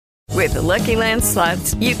With the Lucky Land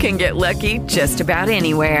Slots, you can get lucky just about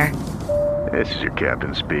anywhere. This is your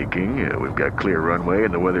captain speaking. We've got clear runway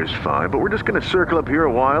and the weather's fine, but we're just going to circle up here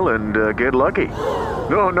a while and get lucky.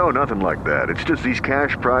 No, nothing like that. It's just these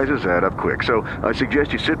cash prizes add up quick. So I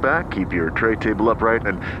suggest you sit back, keep your tray table upright,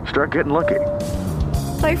 and start getting lucky.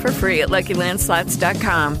 Play for free at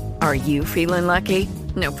LuckyLandSlots.com. Are you feeling lucky?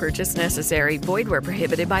 No purchase necessary. Void where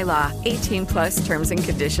prohibited by law. 18+ terms and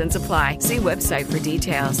conditions apply. See website for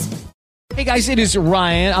details. Hey guys, it is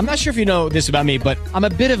Ryan. I'm not sure if you know this about me, but I'm a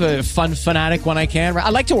bit of a fun fanatic when I can. I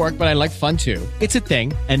like to work, but I like fun too. It's a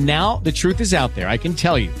thing. And now the truth is out there. I can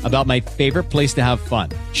tell you about my favorite place to have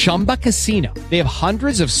fun. Chumba Casino. They have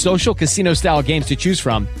hundreds of social casino style games to choose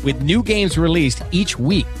from with new games released each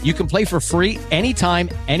week. You can play for free anytime,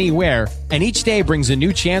 anywhere. And each day brings a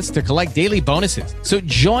new chance to collect daily bonuses. So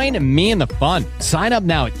join me in the fun. Sign up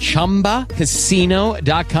now at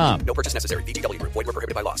ChumbaCasino.com. No purchase necessary. VGW. Void where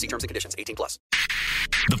prohibited by law. See terms and conditions. 18+.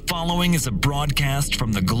 The following is a broadcast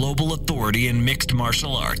from the Global Authority in Mixed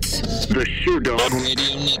Martial Arts. The Sherdog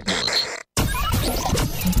Radio Network.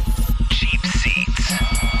 Cheap seats.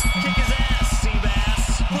 Kick his ass,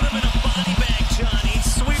 Seabass. Put him in a body bag, Johnny.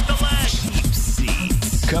 Sweep the leg. Cheap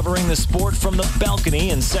seats. Covering the sport from the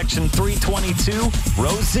balcony in Section 322,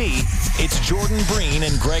 Row Z, it's Jordan Breen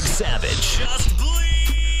and Greg Savage. Just bleed!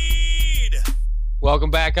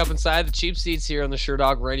 Welcome back up inside the cheap seats here on the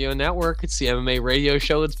Sherdog Radio Network. It's the MMA radio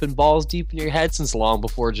show that's been balls deep in your head since long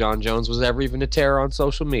before John Jones was ever even a terror on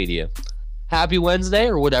social media. Happy Wednesday,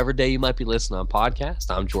 or whatever day you might be listening on podcast.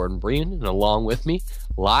 I'm Jordan Breen, and along with me,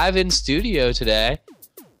 live in studio today,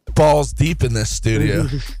 balls deep in this studio.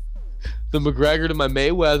 the McGregor to my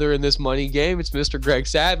Mayweather in this money game. It's Mr. Greg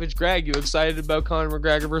Savage. Greg, you excited about Conor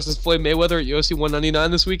McGregor versus Floyd Mayweather at UFC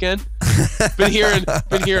 199 this weekend? been hearing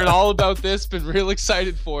all about this. Been real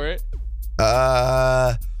excited for it.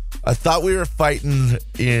 I thought we were fighting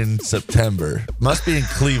in September. Must be in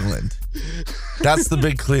Cleveland. That's the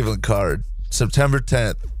big Cleveland card. September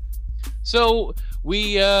 10th. So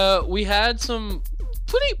we had some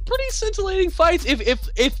pretty scintillating fights.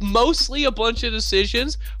 If mostly a bunch of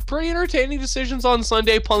decisions, pretty entertaining decisions on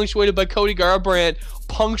Sunday, punctuated by Cody Garbrandt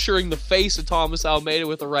puncturing the face of Thomas Almeida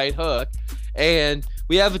with a right hook. And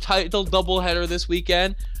we have a title doubleheader this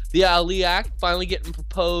weekend. The Ali Act finally getting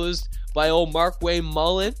proposed by old Mark Wayne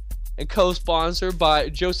Mullen and co-sponsored by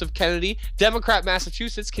Joseph Kennedy, Democrat,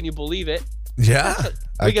 Massachusetts. Can you believe it? Yeah,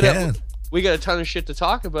 I can. We got a ton of shit to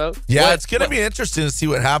talk about. Yeah, it's going to be interesting to see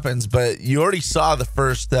what happens, but you already saw the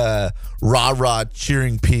first rah-rah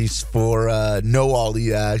cheering piece for No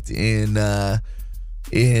Ali Act in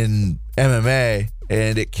MMA,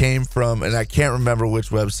 and it came from, and I can't remember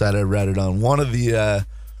which website I read it on. One of the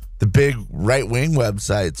big right-wing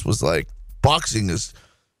websites was like, boxing is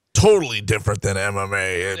totally different than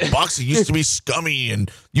MMA. And boxing used to be scummy,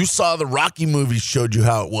 and you saw the Rocky movies showed you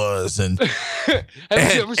how it was. And,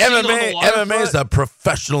 MMA is a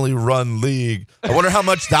professionally run league. I wonder how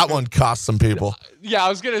much that one cost some people. Yeah, I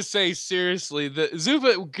was gonna say seriously. The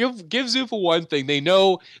Zuffa, give Zuffa one thing. They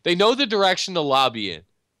know the direction to lobby in.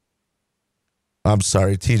 I'm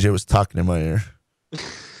sorry, TJ was talking in my ear.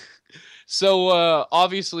 So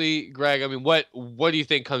obviously, Greg, I mean, what do you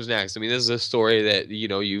think comes next? I mean, this is a story that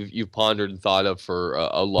you've pondered and thought of for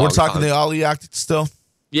a long time. We're talking the Ali Act still?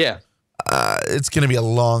 Yeah. It's going to be a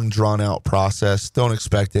long, drawn-out process. Don't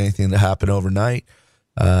expect anything to happen overnight.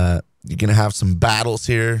 You're going to have some battles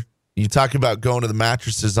here. You talk about going to the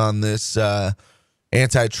mattresses on this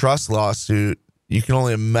antitrust lawsuit. You can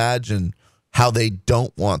only imagine how they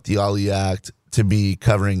don't want the Ali Act to be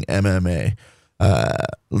covering MMA.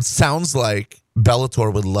 It sounds like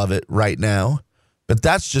Bellator would love it right now, but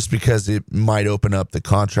that's just because it might open up the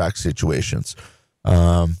contract situations.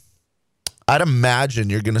 I'd imagine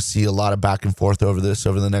you're going to see a lot of back and forth over this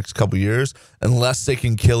over the next couple years, unless they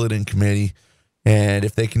can kill it in committee. And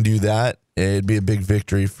if they can do that, it'd be a big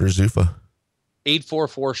victory for Zuffa.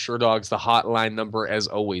 844-SHERDOG's the hotline number, as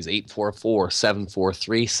always.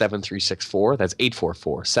 844-743-7364. That's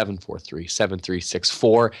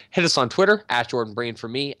 844-743-7364. Hit us on Twitter, at Jordan Breen for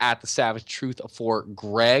me, at The Savage Truth for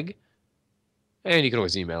Greg. And you can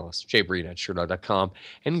always email us, jbreen@sherdog.com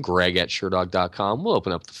and greg@sherdog.com. We'll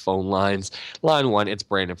open up the phone lines. Line 1, it's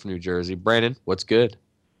Brandon from New Jersey. Brandon, what's good?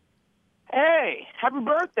 Hey, happy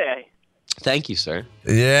birthday. Thank you, sir.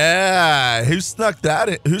 Yeah. Who snuck that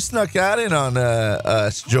in? Who snuck that in on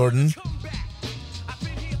us, Jordan?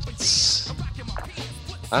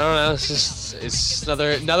 I don't know. It's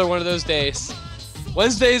another one of those days.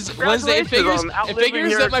 Wednesday. It figures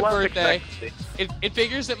that my birthday. It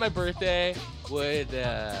figures that my birthday would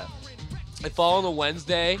fall on a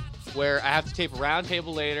Wednesday, where I have to tape a round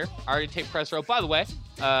table later. I already taped Press Row. By the way,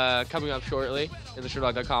 coming up shortly in the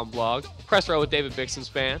SureDog.com blog, Press Row with David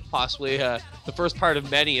Bixenspan, possibly the first part of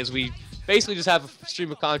many as we basically just have a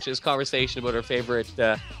stream of conscious conversation about our favorite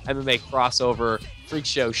MMA crossover freak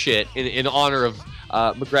show shit in honor of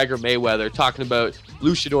McGregor Mayweather, talking about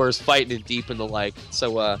luchadors fighting in deep and the like.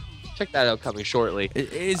 So check that out coming shortly.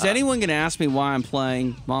 Is anyone going to ask me why I'm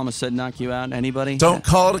playing Mama Said Knock You Out? Anybody? Don't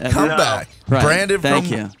call it a comeback. No. Right. Brandon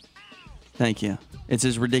Thank you. It's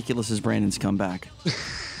as ridiculous as Brandon's comeback.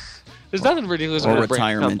 There's nothing ridiculous about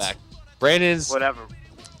Brandon's comeback. Brandon's whatever.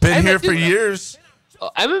 Been here for years.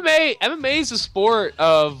 MMA is a sport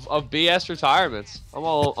of BS retirements. I'm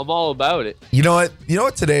all about it. You know what? You know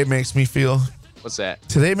what today makes me feel? What's that?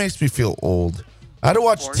 Today makes me feel old. I had to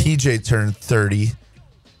watch TJ turn 30.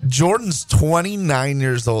 Jordan's 29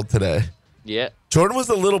 years old today. Yeah. Jordan was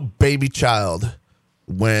a little baby child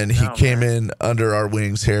when he came in under our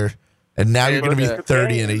wings here. And now you're going to be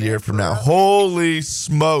 30 in a year from now. Holy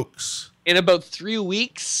smokes. In about 3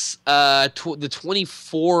 weeks, the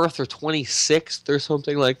 24th or 26th or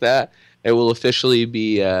something like that, it will officially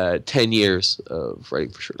be 10 years of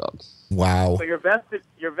writing for SureDog. Wow. So you're vested.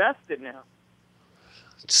 You're vested now.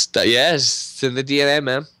 Yes, it's in the DNA,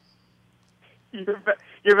 man.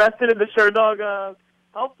 You're vested in the SureDog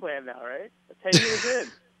health plan now, right? 10 years in.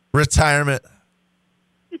 Retirement.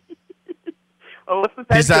 Oh, what's the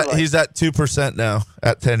pension like? He's at 2% now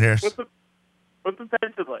at 10 years. What's the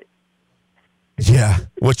pension like? Yeah.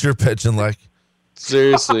 What's your pension like?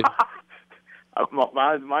 Seriously.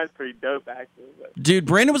 Mine's pretty dope, actually. But. Dude,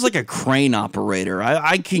 Brandon was like a crane operator.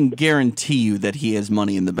 I can guarantee you that he has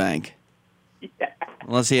money in the bank. Yeah.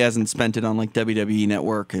 Unless he hasn't spent it on like WWE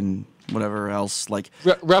Network and whatever else. Like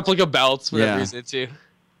replica belts, whatever he's into.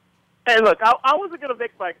 Hey, look, I wasn't going to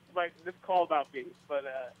make my this call about me, but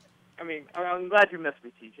I mean, I'm glad you missed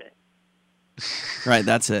me, TJ. Right,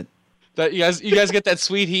 that's it. That you guys get that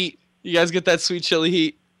sweet heat. You guys get that sweet chili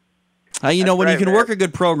heat. You know, when you can work a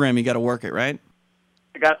good program, you got to work it, right?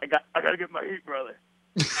 I got to get my heat, brother.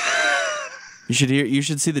 You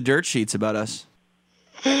should see the dirt sheets about us.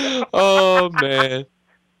 Oh man.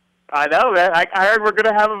 I know, man. I heard we're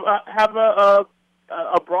gonna have a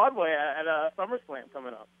Broadway at a SummerSlam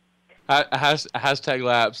coming up. Hashtag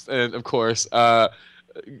laps, and of course,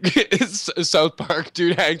 South Park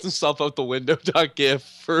dude hangs himself out the window. GIF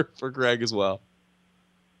for Greg as well.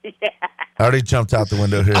 Yeah. I already jumped out the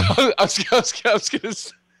window here. I was gonna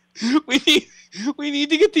say, we need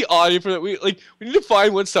to get the audio from that. We need to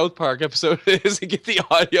find what South Park episode it is and get the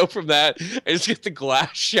audio from that and just get the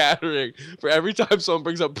glass shattering for every time someone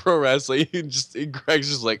brings up pro wrestling. And Greg's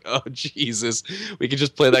just like, oh Jesus, we can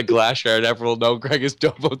just play that glass shatter and everyone will know Greg has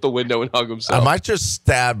dove out the window and hung himself. I might just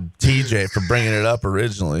stab TJ for bringing it up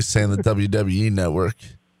originally, saying the WWE Network.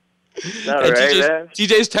 All right,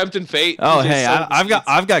 TJ's tempting fate. Oh, hey,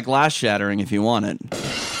 I've got glass shattering if you want it.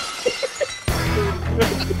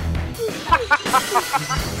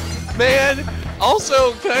 Man,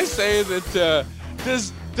 also, can I say that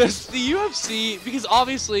does the UFC, because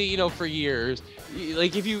obviously, you know, for years,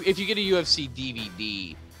 like if you get a UFC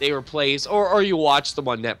DVD, they replace, or you watch them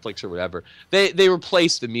on Netflix or whatever, they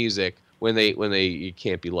replace the music when they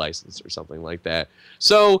can't be licensed or something like that.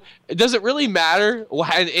 So does it really matter?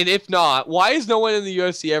 And if not, why has no one in the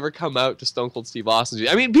UFC ever come out to Stone Cold Steve Austin?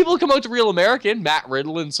 I mean, people come out to Real American, Matt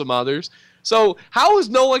Riddle and some others. So how has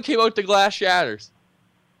no one came out to Glass Shatters?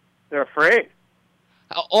 They're afraid.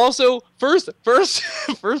 Also, first person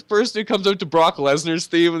who comes out to Brock Lesnar's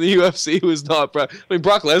theme in the UFC who is not Brock. I mean,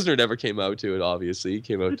 Brock Lesnar never came out to it. Obviously, he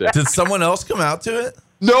came out to. Did someone else come out to it?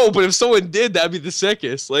 No, but if someone did, that'd be the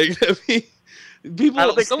sickest. Like, I mean,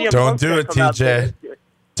 people. Don't do it, TJ.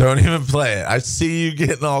 Don't even play it. I see you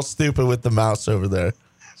getting all stupid with the mouse over there.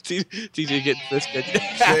 TJ getting this good.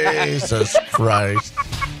 Jesus Christ.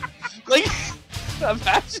 Like,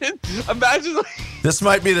 imagine. Like, this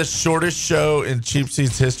might be the shortest show in Cheap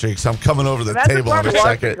Seats history because I'm coming over the table in a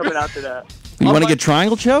second. Coming out to that. You want to get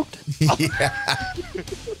triangle choked? Yeah.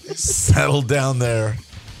 Settle down there.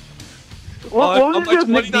 On my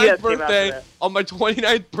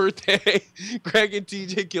 29th birthday, Greg and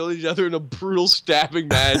TJ killed each other in a brutal stabbing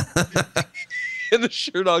match in the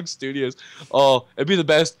SureDog studios. Oh, it'd be the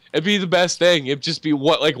best. It'd be the best thing. It'd just be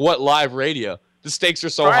what live radio. The stakes are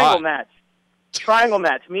so high. Triangle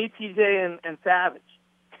match. Me, TJ, and Savage.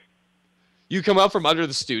 You come out from under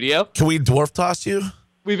the studio. Can we dwarf toss you?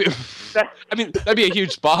 I mean, that'd be a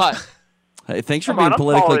huge spot. Hey, thanks for being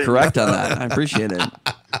politically correct on that. I appreciate it.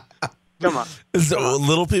 Come on. Is it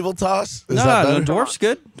little people toss? No, dwarf's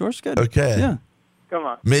good. Dwarf's good. Okay. Yeah. Come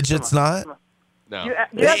on. Midgets not? No.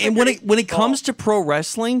 And when it comes to pro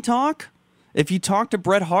wrestling talk, if you talk to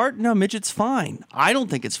Bret Hart, no, midget's fine. I don't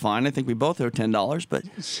think it's fine. I think we both owe $10, but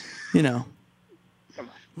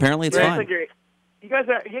apparently it's fine. Like you guys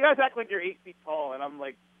act like you're 8 feet tall, and I'm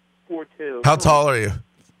like 4'2". How tall are you?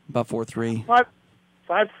 About 4'3".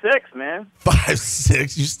 5'6", man.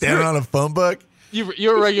 5'6". You standing on a phone book?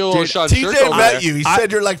 You're a regular old Sean TJ Shirk over met there. you. He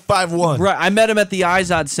said you're like 5'1". Right. I met him at the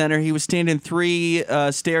Izod Center. He was standing 3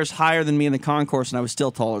 stairs higher than me in the concourse, and I was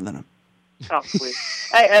still taller than him. Oh, sweet.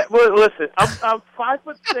 Hey, well, listen, I'm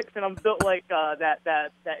 5'6", and I'm built like that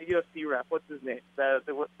UFC rep. What's his name?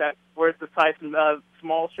 That wears the Tyson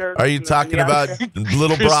small shirt. Are you talking about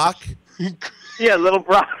Little Brock? Yeah, Little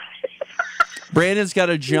Brock. Brandon's got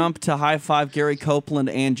to jump to high five Gary Copeland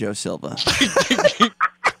and Joe Silva.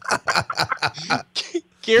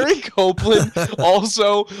 Gary Copeland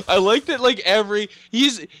also, I like that. Like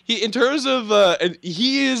he in terms of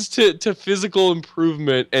he is to physical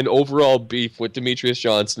improvement and overall beef what Demetrius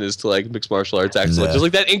Johnson is to like mixed martial arts excellence. Yeah. Just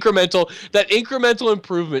like that incremental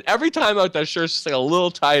improvement. Every time out that shirt's just like a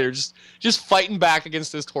little tighter, just fighting back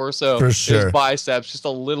against his torso, For sure. his biceps, just a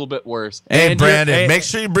little bit worse. Hey, Brandon, make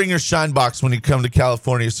sure you bring your shine box when you come to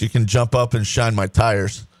California so you can jump up and shine my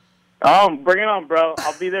tires. Oh, bring it on, bro.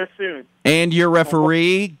 I'll be there soon. And your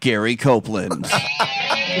referee, Gary Copeland. Would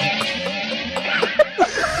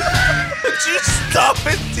you stop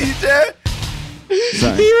it, TJ?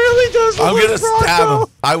 Sorry. He really does. I'm look going like to stab Bronco.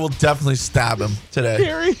 him. I will definitely stab him today.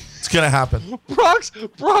 Gary. It's going to happen.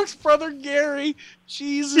 Brock's brother Gary.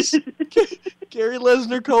 Jesus. Gary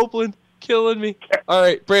Lesnar Copeland. Killing me. All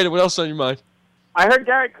right, Brandon, what else on your mind? I heard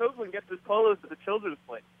Gary Copeland gets his polos to the children's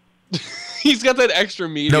place. He's got that extra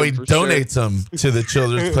medium. No, he for donates them to the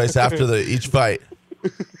children's place after each fight.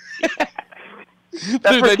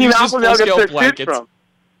 That's where Team Alpha Male gets their suits blankets. from.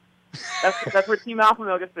 That's where Team Alpha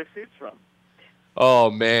Male gets their suits from. Oh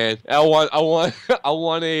man, I want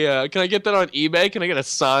a. Can I get that on eBay? Can I get a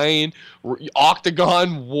signed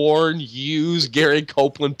Octagon worn used Gary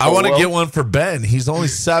Copeland polo? I want to get one for Ben. He's only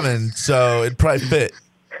 7, so it'd probably fit.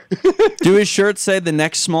 Do his shirts say the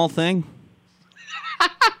next small thing?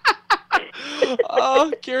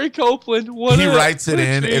 Oh, Gary Copeland. He writes it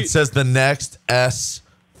in. It says the next S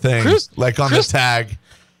thing, the tag.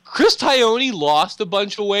 Chris Tione lost a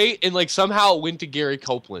bunch of weight and like somehow it went to Gary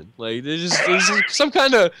Copeland. Like there's some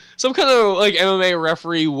kind of like MMA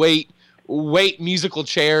referee weight musical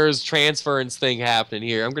chairs transference thing happening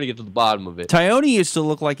here. I'm gonna get to the bottom of it. Tione used to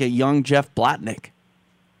look like a young Jeff Blatnick.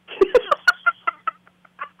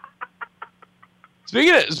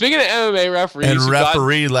 Speaking of MMA referees, And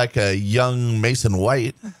referee like a young Mason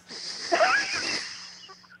White.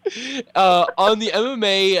 On the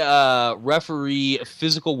MMA referee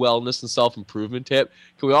physical wellness and self-improvement tip,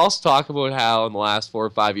 can we also talk about how in the last 4 or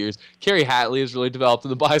 5 years, Kerry Hatley has really developed in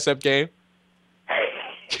the bicep game?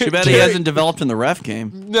 Too bad he hasn't developed in the ref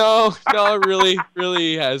game. No,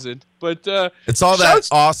 really hasn't. But it's all that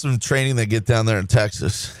awesome training they get down there in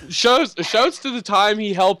Texas. Shouts to the time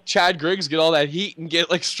he helped Chad Griggs get all that heat and get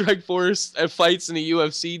like Strikeforce at fights in a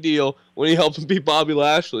UFC deal when he helped him beat Bobby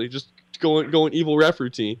Lashley. Just going evil ref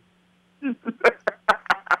routine.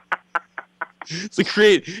 It's a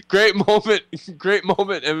great moment.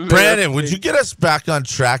 MMA Brandon, would you get us back on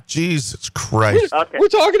track? Jesus Christ. Okay. We're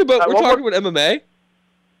talking about MMA.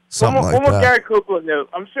 Something one like more that. Gary Copeland note.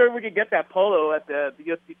 I'm sure we could get that polo at the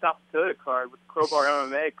UFC South Dakota card with Crowbar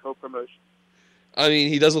MMA co-promotion. I mean,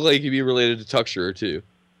 he does look like he'd be related to Tuxer too.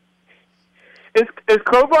 Is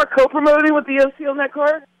Crowbar co-promoting with the UFC on that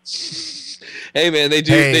card? Hey man, they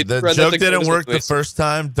do. Hey, they the run joke the didn't Dakotas work the MMA. first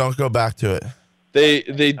time. Don't go back to it. They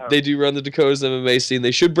do run the Dakotas MMA scene.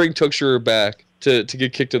 They should bring Tuxer back to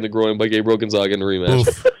get kicked in the groin by Gabriel Gonzaga in a rematch.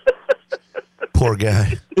 Oof. Poor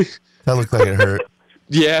guy. That looked like it hurt.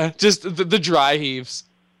 Yeah, just the dry heaves.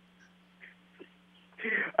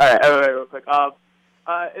 All right, real quick.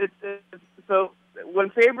 So when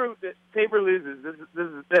Faber loses, this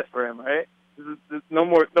is it for him, right? This no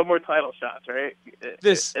more title shots, right?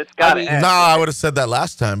 It's got to end. No, I would have said that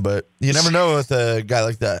last time, but you never know with a guy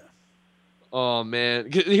like that. Oh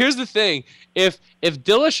man, here's the thing: if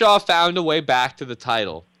Dillashaw found a way back to the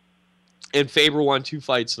title, and Faber won 2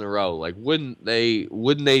 fights in a row, like wouldn't they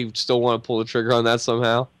still want to pull the trigger on that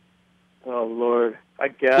somehow? Oh Lord, I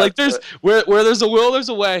guess. Like there's where there's a will, there's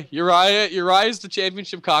a way. Uriah's the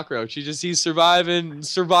championship cockroach. He's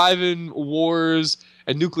surviving wars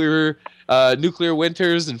and nuclear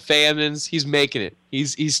winters and famines. He's making it.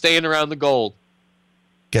 He's staying around the gold.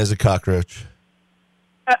 Guy's a cockroach.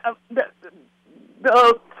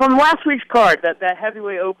 From last week's card, that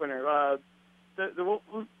heavyweight opener,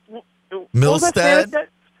 Milstead?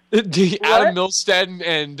 Adam Milstead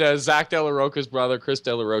and Zach De La Rocha's brother, Chris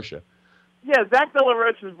De La Rocha. Yeah, Zach De La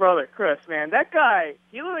Rocha's brother, Chris. Man, that guy.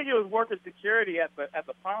 He looked like he was working security at the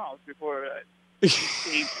Palms before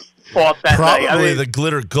he fought that Probably night. I mean, the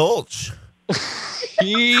Glitter Gulch.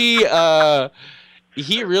 He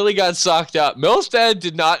really got socked up. Milstead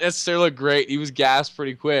did not necessarily look great. He was gassed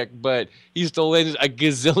pretty quick, but he still landed a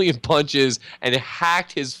gazillion punches and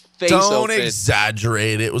hacked his face open. Don't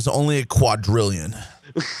exaggerate. It was only a quadrillion.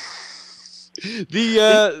 One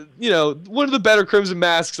of the better Crimson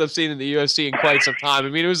Masks I've seen in the UFC in quite some time. I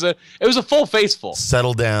mean, it was a full faceful.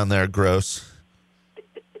 Settle down there, Gross.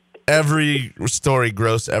 Every story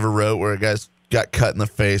Gross ever wrote where a guy got cut in the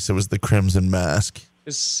face, it was the Crimson Mask.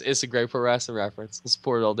 It's a great pro wrestling reference. I'll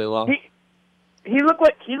support it all day long. He looked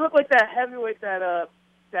like that heavyweight that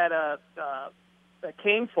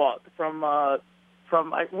Kane fought from what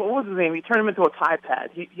was his name? He turned him into a Thai pad.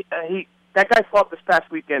 That guy fought this past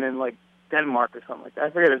weekend in like Denmark or something like that. I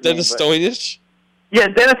forget his Dennis name. Stoyanich? Yeah,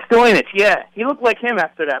 Dennis Stoyanich. Yeah, he looked like him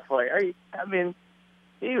after that fight. I mean,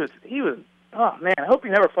 he was. Oh man, I hope he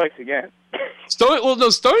never fights again.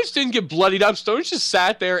 Stoyanich didn't get bloodied up. Stoyanich just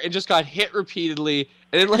sat there and just got hit repeatedly.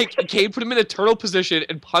 And then, Kane put him in a turtle position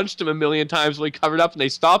and punched him a million times while he covered up, and they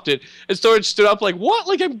stopped it. And Stoyanich stood up like, what?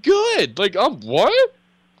 Like, I'm good. Like, what?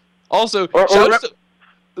 Also,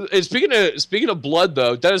 speaking of blood,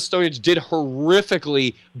 though, Dennis Stoyanich did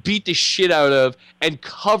horrifically beat the shit out of and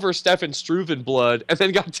cover Stefan Struve in blood, and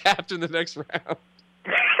then got tapped in the next round.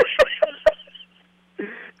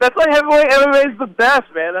 That's why heavyweight MMA is the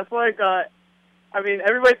best, man. That's like,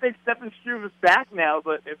 everybody thinks Stefan Struve is back now,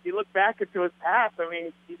 but if you look back into his past, I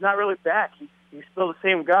mean, he's not really back. He's still the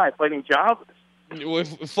same guy fighting jobbers. We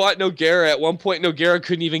fought Nogueira. At one point, Nogueira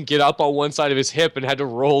couldn't even get up on one side of his hip and had to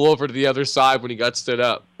roll over to the other side when he got stood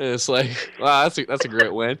up. And it's like, wow, that's a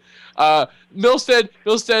great win.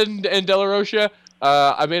 Milstead and De La Rocha,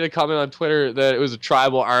 I made a comment on Twitter that it was a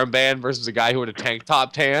tribal armband versus a guy who had a tank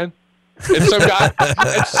top tan. And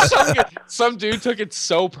some dude took it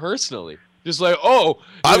so personally. Just like,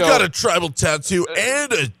 I've got a tribal tattoo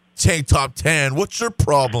and a tank top tan. What's your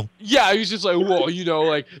problem? Yeah, he was just like, well,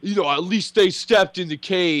 at least they stepped in the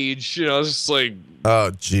cage. It's just like,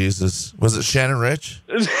 oh Jesus, was it Shannon Rich?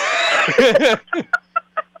 No,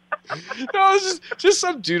 it was just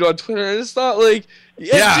some dude on Twitter. And it's not like,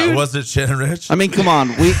 dude. Was it Shannon Rich? I mean, come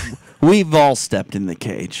on, we've all stepped in the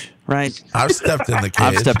cage, right? I've stepped in the cage.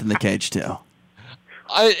 I've stepped in the cage too.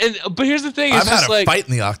 But here's the thing: I've had a fight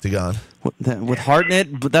in the octagon with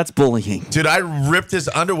Hartnett, but that's bullying. Dude, I ripped his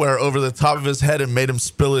underwear over the top of his head and made him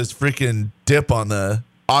spill his freaking dip on the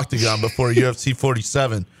octagon before UFC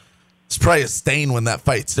 47. It's probably a stain when that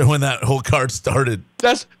whole card started.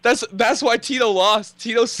 That's why Tito lost.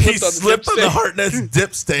 Tito slipped on the Hartnett's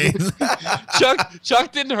dip stain.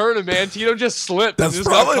 Chuck didn't hurt him, man. Tito just slipped. That's just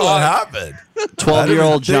probably what happened.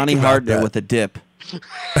 12-year-old Johnny Hartnett with a dip.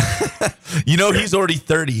 He's already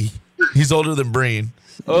 30. He's older than Breen.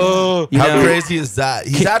 Oh, how crazy is that?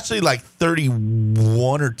 He's actually like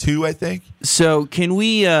 31 or 2, I think. So can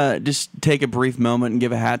we just take a brief moment and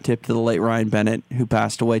give a hat tip to the late Ryan Bennett, who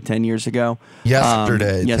passed away 10 years ago?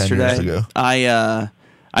 Yesterday. 10 years ago. I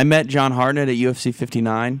met John Hartnett at UFC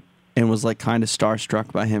 59 and was like kind of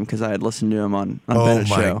starstruck by him because I had listened to him on Bennett's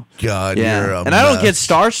show. Oh my God, yeah. you're a And I don't get mess.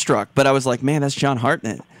 starstruck, but I was like, man, that's John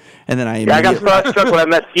Hartnett. And then I got starstruck when I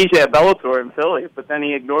met CJ at Bellator in Philly, but then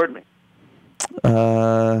he ignored me.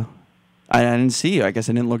 I didn't see you. I guess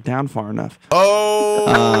I didn't look down far enough.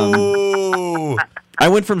 Oh! I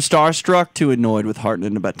went from starstruck to annoyed with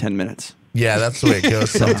Hartnett in about 10 minutes. Yeah, that's the way it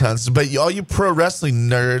goes sometimes. But all you pro wrestling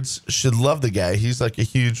nerds should love the guy. He's like a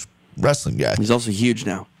huge wrestling guy. He's also huge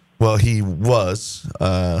now. Well, he was.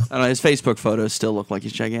 I don't know, his Facebook photos still look like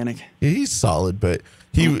he's gigantic. He's solid, but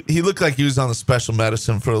he looked like he was on the special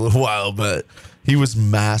medicine for a little while, but he was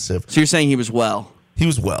massive. So you're saying he was well? He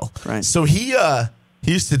was well. Right. So he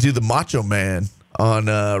used to do the Macho Man on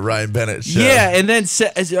Ryan Bennett's show. Yeah, and then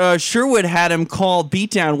Sherwood had him call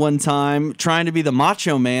Beatdown one time trying to be the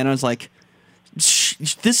Macho Man. I was like,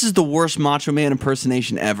 this is the worst Macho Man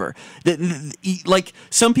impersonation ever. Like,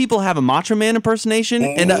 some people have a Macho Man impersonation,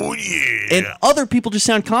 and other people just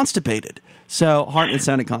sound constipated. So Hartnett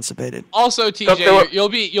sounded constipated. Also, TJ, you'll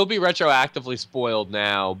be retroactively spoiled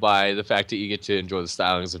now by the fact that you get to enjoy the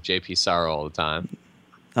stylings of JP Sarro all the time.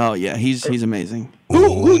 Oh yeah, he's amazing.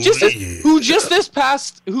 Who just this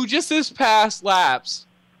past laps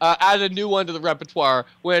added a new one to the repertoire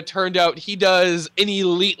when it turned out he does an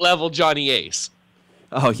elite level Johnny Ace.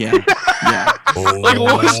 Oh yeah, yeah.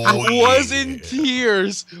 Was in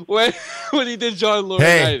tears when he did John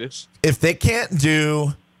Laurinaitis. Hey, if they can't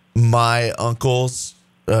do my uncle's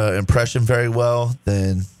impression very well,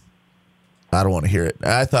 then I don't want to hear it.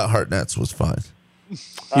 I thought Hartnett's was fine.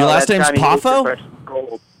 Your last name's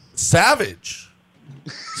Poffo? Savage.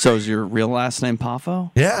 So is your real last name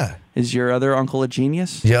Poffo? Yeah. Is your other uncle a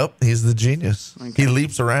genius? Yep, he's the genius. He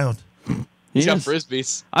leaps around. He's got Yes.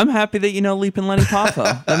 frisbees. I'm happy that you know Leapin' Lenny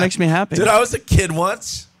Poffo. That makes me happy. Dude, I was a kid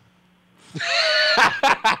once.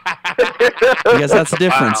 I guess that's the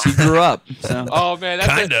difference. You grew up. So. Oh man,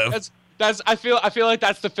 that's I feel like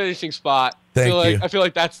that's the finishing spot. Thank you. I feel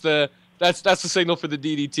like that's the signal for the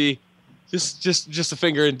DDT. Just a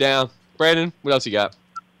finger and down. Brandon, what else you got?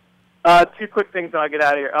 Two quick things and I'll get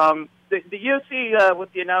out of here. The UFC,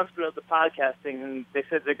 with the announcement of the podcasting, and they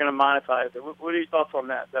said they're going to monetize it. What are your thoughts on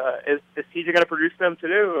that? Is TJ going to produce them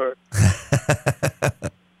too? Or?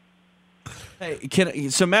 Hey,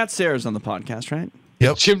 so Matt Serra's on the podcast, right?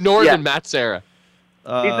 Yep. Jim Norton and Matt Serra.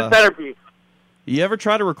 He's the centerpiece. You ever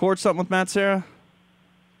try to record something with Matt Serra?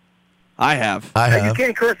 I have. You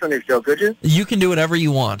can't curse on this show, could you? You can do whatever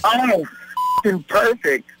you want. Oh, f***ing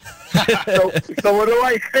perfect. so what do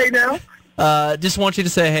I say now? Just want you to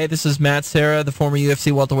say, hey, this is Matt Serra, the former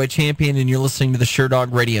UFC welterweight champion, and you're listening to the Sure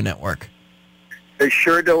Dog Radio Network. The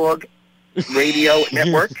Sure Dog Radio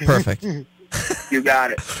Network? Perfect. You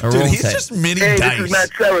got it. Dude, he's just mini Hey, dice. this is Matt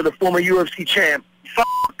Serra, the former UFC champ.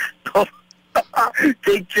 Fuck.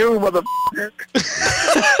 Take two, motherfucker.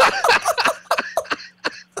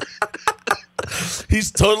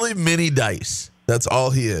 He's totally mini dice. That's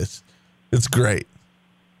all he is. It's great.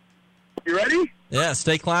 You ready? Yeah,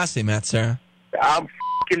 stay classy, Matt Serra. I'm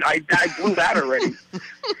f***ing, I blew that already.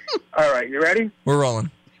 All right, you ready? We're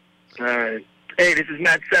rolling. All right. Hey, this is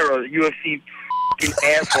Matt Serra, UFC f***ing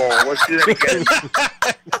asshole. Let's do that again.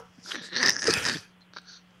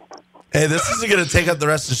 Hey, this isn't going to take up the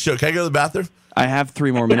rest of the show. Can I go to the bathroom? I have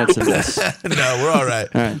 3 more minutes of this. No, we're all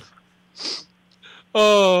right.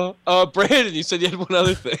 All right. Brandon, you said you had one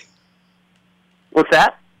other thing. What's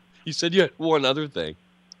that? You said you had one other thing.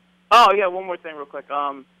 Oh yeah, one more thing, real quick. You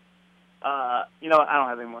know what? I don't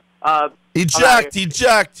have any more.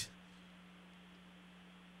 Eject.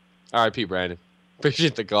 All right, Pete Brandon.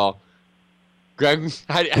 Appreciate the call. Greg,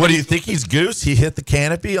 What do you think he's Goose? He hit the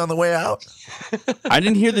canopy on the way out? I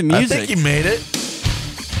didn't hear the music. I think he made it.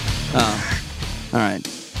 Oh. All right.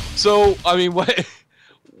 So, I mean, what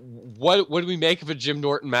do we make of a Jim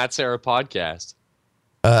Norton, Matt Serra podcast?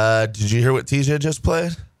 Did you hear what TJ just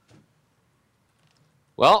played?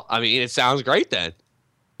 Well, I mean, it sounds great then.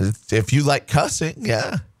 If you like cussing,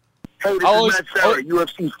 yeah. Hey, this is Matt Serra,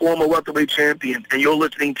 UFC former welterweight champion, and you're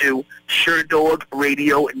listening to Sure Dog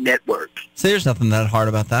Radio Network. So there's nothing that hard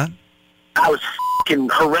about that. I was f***ing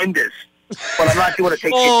horrendous, but I'm not doing a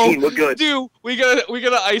take 15. We're good. Dude, we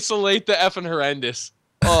gotta isolate the effing horrendous.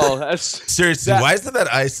 Oh, that's seriously. Why isn't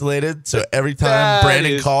that isolated? So every time That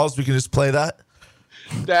Brandon is- calls, we can just play that.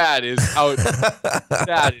 That is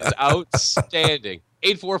outstanding.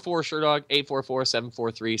 844 Sure Dog,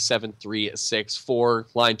 844-743-7364.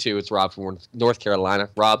 Line 2, it's Rob from North Carolina.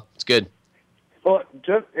 Rob, it's good. Well,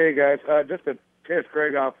 hey guys, just to piss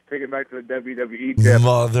Greg off, take it back to the WWE tip.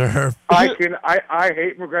 Mother. I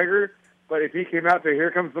hate McGregor, but if he came out to Here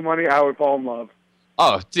Comes the Money, I would fall in love.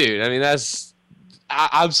 Oh, dude, I mean, that's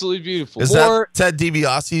absolutely beautiful. Is that Ted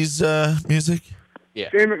DiBiase's music? Yeah.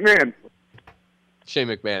 Shane McMahon. Shane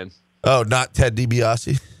McMahon. Oh, not Ted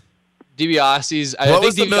DiBiase. DiBiase's. What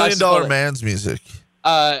was the $1 Million Man's music?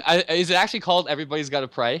 Is it actually called Everybody's Got a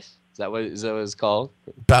Price? Is that what it's called?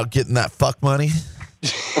 About getting that fuck money?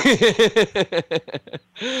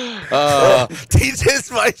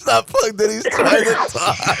 TJ's mic's not plugged in. He's trying to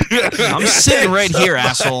talk. I'm sitting right here,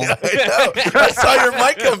 asshole. I know. I saw your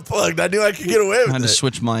mic unplugged. I knew I could get away with I had it. to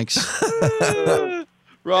switch mics.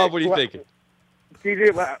 Rob, what are you thinking?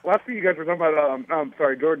 TJ, last week you guys were talking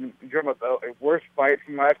about, Jordan, you're talking about the worst fight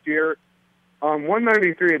from last year.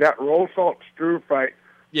 193, that Roll Salt Struve fight.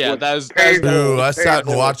 Yeah, that was Ooh, I sat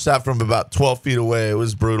and watched that from about 12 feet away. It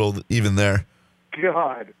was brutal even there.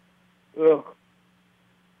 God. Ugh.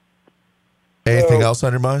 Anything else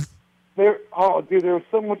on your mind? There was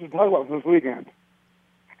so much to talk about this weekend.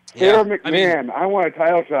 Sarah McMahon, I want a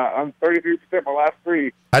title shot. I'm 33% my last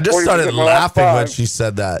 3. I just 40% started my last laughing when 5. she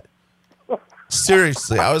said that.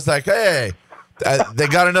 Seriously. I was like, hey, they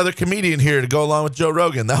got another comedian here to go along with Joe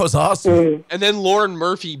Rogan. That was awesome. And then Lauren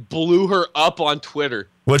Murphy blew her up on Twitter.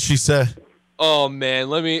 What'd she say? Oh man,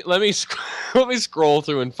 let me scroll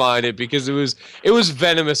through and find it because it was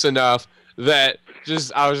venomous enough that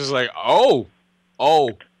I was just like, oh,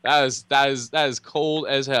 that is cold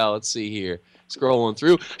as hell. Let's see here. Scrolling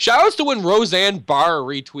through. Shout outs to when Roseanne Barr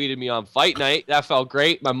retweeted me on Fight Night. That felt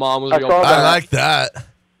great. My mom was real. I like that.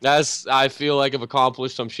 I feel like I've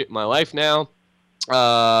accomplished some shit in my life now.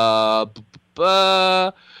 Lord,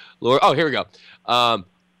 oh, here we go.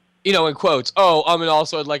 In quotes. Oh, and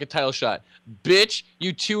also I'd like a title shot. Bitch,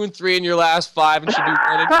 you 2 and 3 in your last 5 and should be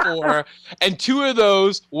 1 and 4. And 2 of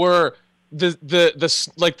those were the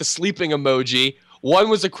sleeping emoji. 1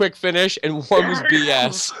 was a quick finish and 1 was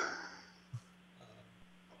BS.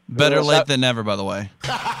 Better late than never, by the way.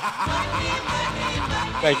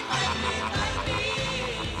 Thank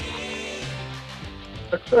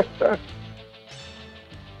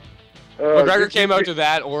McGregor came out to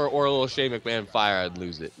that or a little Shane McMahon fire, I'd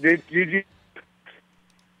lose it. Did you?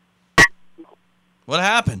 What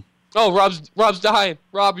happened? Oh, Rob's dying.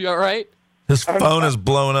 Rob, you all right? His phone is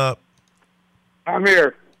blowing up. I'm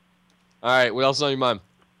here. All right, what else is on your mind?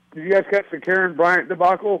 Did you guys catch the Karen Bryant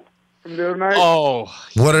debacle from the other night? Oh.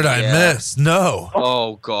 What did I miss? No.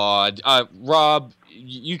 Oh, God. Rob,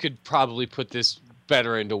 you could probably put this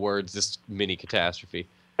better into words, this mini catastrophe.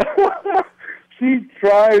 She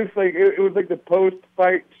tries, it was like the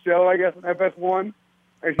post-fight show, I guess, on FS1.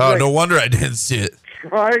 And Oh, no wonder I didn't see it.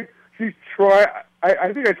 She's trying.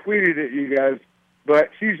 I think I tweeted it, you guys, but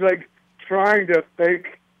she's trying to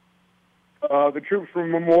thank the troops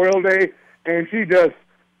from Memorial Day, and she just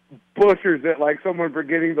butchers it like someone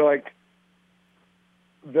forgetting the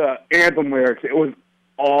anthem lyrics. It was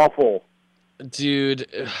awful, dude.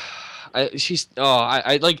 I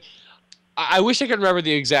wish I could remember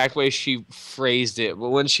the exact way she phrased it, but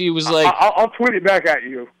when she was like, I'll tweet it back at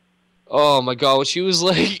you. Oh my God, she was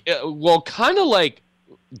like,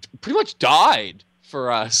 pretty much died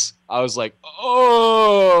for us. I was like,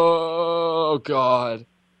 oh God.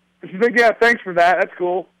 She's like, yeah, thanks for that. That's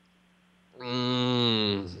cool.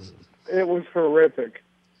 It was horrific.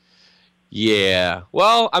 Yeah.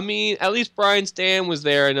 Well, I mean, at least Brian Stan was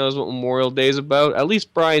there and knows what Memorial Day is about. At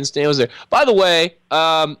least Brian Stan was there. By the way,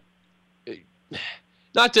 not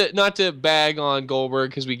to bag on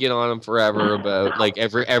Goldberg because we get on him forever about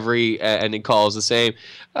every ending call is the same.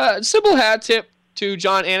 Simple hat tip to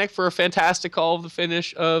John Anik for a fantastic call of the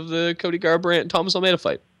finish of the Cody Garbrandt and Thomas Almeida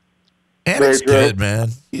fight. Anik's good, man.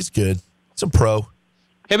 He's good. He's a pro.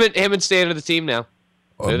 Him and Stan are the team now.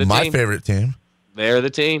 My favorite team. They're the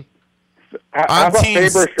team. I'm Team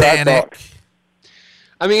Stanek.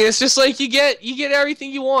 I mean, it's just you get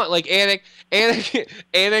everything you want. Like Anik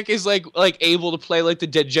is like able to play like the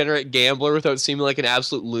degenerate gambler without seeming like an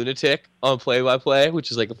absolute lunatic on play-by-play,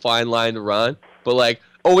 which is like a fine line to run. But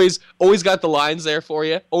always got the lines there for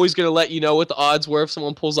you. Always gonna let you know what the odds were if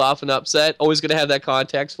someone pulls off an upset. Always gonna have that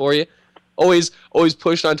context for you. Always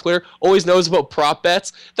pushed on Twitter. Always knows about prop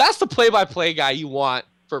bets. That's the play-by-play guy you want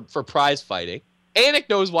for prize fighting. Anik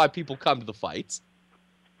knows why people come to the fights.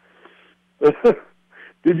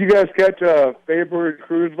 Did you guys catch Faber and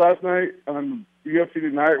Cruz last night on UFC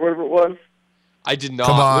Tonight, whatever it was? I did not.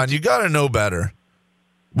 Come on, you got to know better.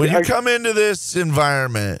 When you come into this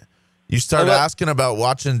environment, you start asking about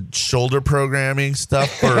watching shoulder programming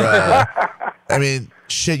stuff. I mean,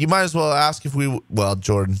 shit, you might as well ask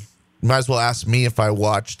Jordan, you might as well ask me if I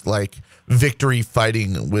watched Victory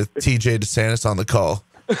Fighting with TJ DeSantis on the call.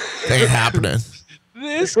 Ain't happening.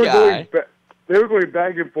 This guy. They were going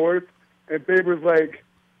back and forth, and Faber's like,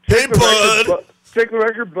 "Hey, bud. Check the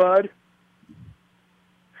record, bud."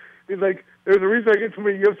 He's like, "There's a reason I get so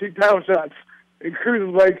many UFC title shots." And Cruz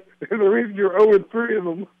is like, "There's a reason you're 0-3 of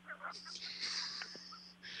them."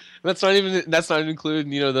 That's not even including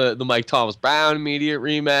the Mike Thomas Brown immediate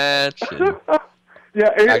rematch. And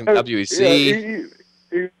yeah, WEC.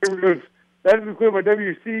 He goes, "That doesn't include my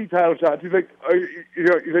WC title shots." He's like,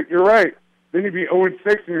 "You're right. Then you'd be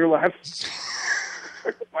 0-6 in your last."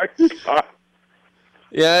 My God.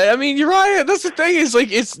 Yeah, I mean, you're right. That's the thing.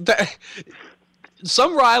 It's that.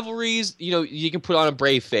 Some rivalries, you can put on a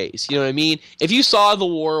brave face. You know what I mean? If you saw the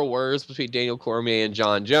War of Words between Daniel Cormier and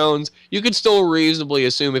John Jones, you could still reasonably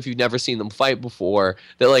assume, if you've never seen them fight before,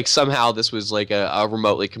 that somehow this was a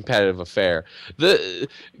remotely competitive affair. The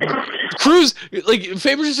Cruz,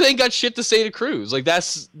 Faber just ain't got shit to say to Cruz.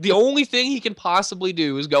 That's the only thing he can possibly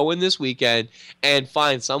do is go in this weekend and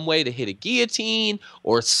find some way to hit a guillotine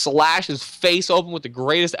or slash his face open with the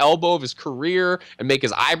greatest elbow of his career and make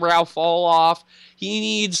his eyebrow fall off. He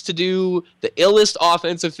needs to do the illest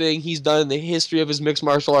offensive thing he's done in the history of his mixed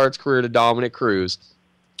martial arts career to Dominic Cruz.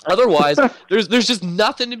 Otherwise, there's just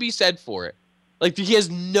nothing to be said for it. He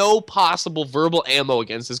has no possible verbal ammo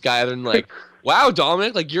against this guy other than wow,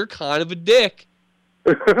 Dominic, you're kind of a dick.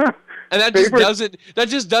 And that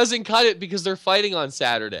just doesn't cut it because they're fighting on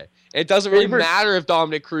Saturday. And it doesn't really matter if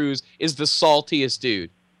Dominic Cruz is the saltiest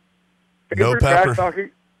dude. No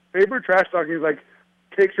pepper. Faber trash talking is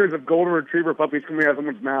pictures of golden retriever puppies coming out of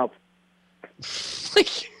someone's mouth.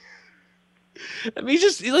 I mean,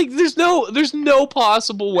 just like there's no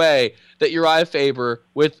possible way that Uriah Faber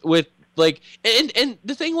with like and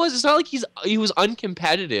the thing was, it's not like he was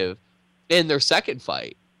uncompetitive in their second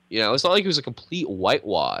fight. It's not like he was a complete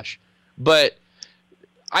whitewash, but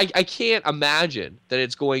I can't imagine that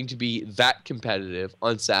it's going to be that competitive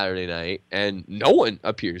on Saturday night, and no one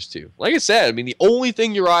appears to. Like I said, I mean, the only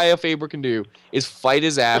thing Uriah Faber can do is fight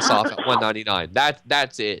his ass off at 199.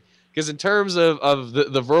 That's it. Because in terms of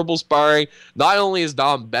the verbal sparring, not only is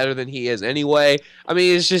Dom better than he is anyway, I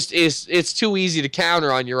mean, it's too easy to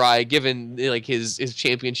counter on Uriah given like his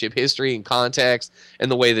championship history and context and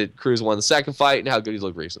the way that Cruz won the second fight and how good he's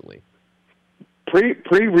looked recently.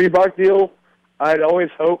 Pre-Reebok deal, I'd always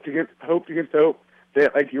hoped against hope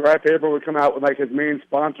that like Uriah Faber would come out with like his main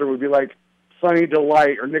sponsor would be like Sunny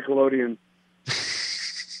Delight or Nickelodeon.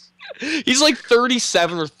 He's like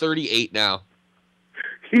 37 or 38 now.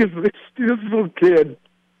 He's this little kid.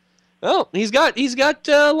 Oh, he's got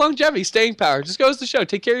longevity, staying power. Just goes to show.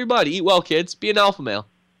 Take care of your body. Eat well, kids. Be an alpha male.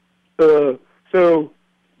 So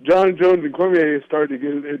John Jones and Cormier started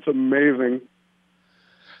to get it's amazing.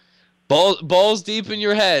 Balls deep in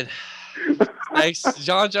your head. Thanks,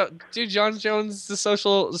 John Jones, the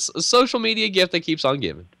social media gift that keeps on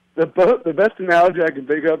giving. The best analogy I can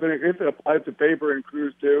think of, and it applies to Faber and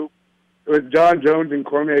Cruz too, with John Jones and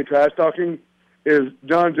Cormier trash talking, is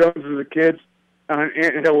John Jones as a kid on an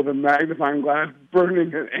anthill with a magnifying glass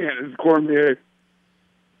burning an ant as Cormier.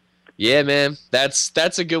 Yeah, man,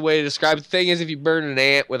 that's a good way to describe it. The thing is, if you burn an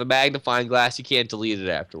ant with a magnifying glass, you can't delete it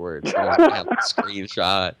afterwards. You don't have a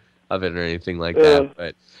screenshot of it or anything like that.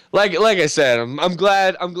 But like I said, I'm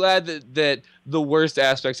glad that the worst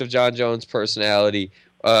aspects of John Jones' personality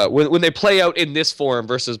when they play out in this form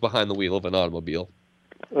versus behind the wheel of an automobile.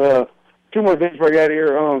 Two more things before I get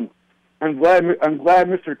here. I'm glad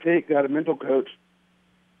Mr. Tate got a mental coach.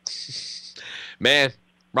 Man,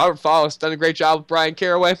 Robert Follis done a great job with Brian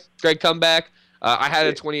Caraway. Great comeback. I had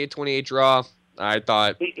a 28-28 draw. I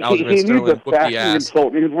thought Aljamain Sterling whooped the ass.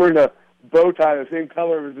 Consultant. He was wearing a bow tie the same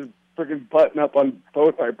color as his freaking button up on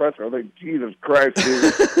both my presser. I was like, Jesus Christ,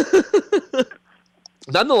 dude.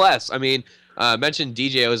 Nonetheless, I mean, mentioned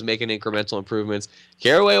DJ was making incremental improvements.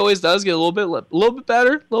 Caraway always does get a little bit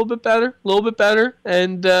better.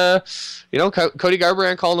 And Cody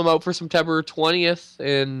Garbrandt called him out for September 20th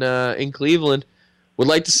in Cleveland. Would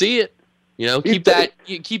like to see it. Keep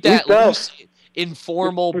that loose,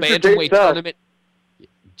 informal bantamweight tournament.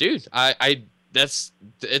 Dude,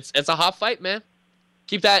 it's a hot fight, man.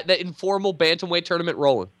 Keep that informal bantamweight tournament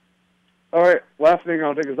rolling. All right, last thing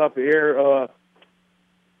I'll take us off the air.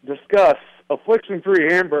 Discuss Affliction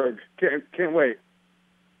 3 Hamburg. Can't wait.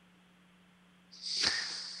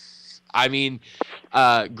 I mean,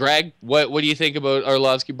 Greg, what do you think about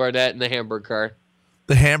Arlovsky Barnett and the Hamburg card?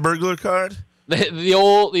 The Hamburglar card? The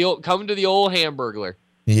old coming to the old Hamburglar.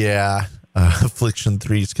 Yeah, Affliction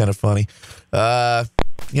 3 is kind of funny. That's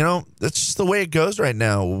just the way it goes right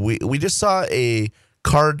now. We just saw a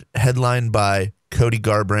card headlined by Cody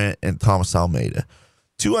Garbrandt and Thomas Almeida.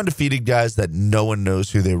 Two undefeated guys that no one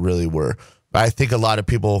knows who they really were. I think a lot of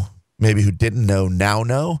people maybe who didn't know now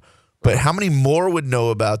know. But how many more would know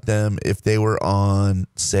about them if they were on,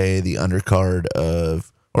 say, the undercard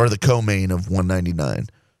or the co-main of 199,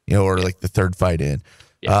 or like the third fight in?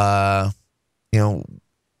 Yeah.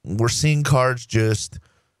 We're seeing cards just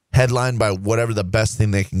headlined by whatever the best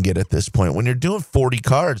thing they can get at this point. When you're doing 40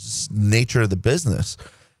 cards, it's the nature of the business.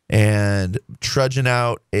 And trudging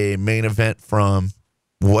out a main event from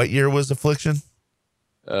what year was Affliction?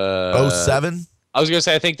 07? I was gonna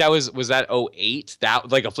say I think that was that 08?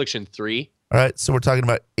 That like Affliction 3. All right, so we're talking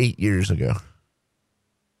about 8 years ago.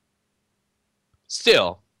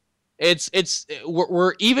 Still,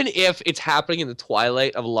 we're even if it's happening in the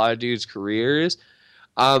twilight of a lot of dudes' careers,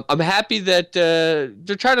 I'm happy that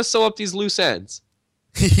they're trying to sew up these loose ends.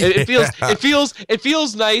 It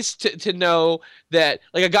feels nice to know that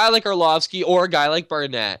like a guy like Arlovsky or a guy like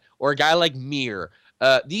Barnett or a guy like Mir,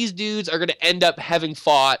 these dudes are going to end up having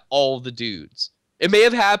fought all the dudes. It may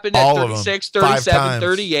have happened at 36, 37,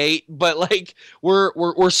 38, but like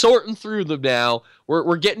we're sorting through them now.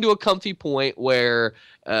 We're getting to a comfy point where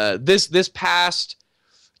this past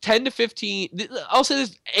 10 to 15, I'll say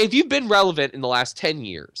this, if you've been relevant in the last 10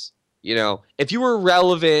 years, if you were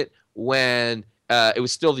relevant when it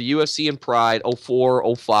was still the UFC and Pride,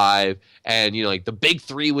 04, 05, and like the big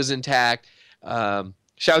three was intact.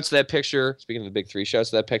 Shouts to that picture. Speaking of the big three,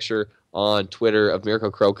 shouts to that picture on Twitter of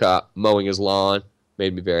Mirko Cro Cop mowing his lawn.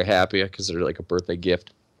 Made me very happy. I consider it like a birthday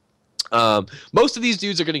gift. Most of these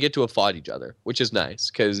dudes are going to get to fight each other, which is nice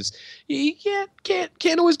because you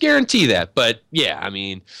can't always guarantee that. But yeah, I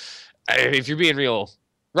mean, if you're being real,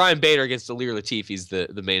 Ryan Bader against Ilir Latifi's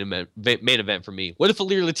the main event for me. What if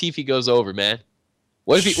Ilir Latifi goes over, man?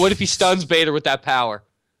 What if he stuns Bader with that power?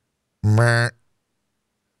 Man,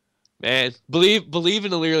 believe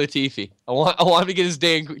in Ilir Latifi. I want him to get his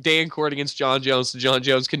day in court against John Jones, so John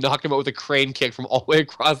Jones can knock him out with a crane kick from all the way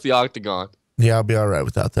across the octagon. Yeah, I'll be all right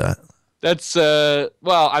without that. That's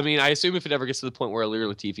well, I mean, I assume if it ever gets to the point where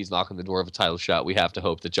Ilir Latifi's knocking the door of a title shot, we have to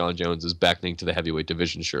hope that John Jones is beckoning to the heavyweight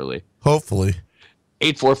division. Surely, hopefully.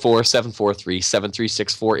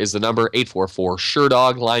 844-743-7364 is the number.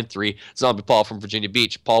 844-SureDog, line 3. Zombie Paul from Virginia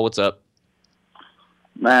Beach. Paul, what's up?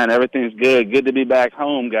 Man, everything's good. Good to be back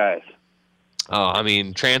home, guys. Oh, I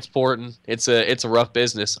mean, transporting, it's a rough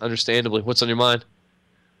business, understandably. What's on your mind?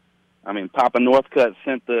 I mean, Papa Northcutt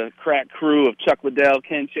sent the crack crew of Chuck Liddell,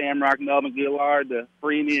 Ken Shamrock, Melvin Gillard to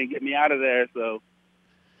free me and get me out of there, so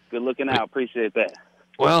good looking out. Appreciate that.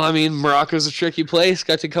 Well, I mean, Morocco's a tricky place.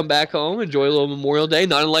 Got to come back home, enjoy a little Memorial Day.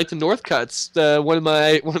 Not unlike the Northcutts. One of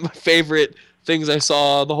my favorite things I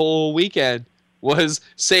saw the whole weekend was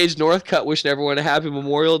Sage Northcutt wishing everyone a happy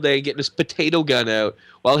Memorial Day and getting his potato gun out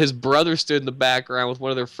while his brother stood in the background with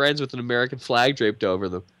one of their friends with an American flag draped over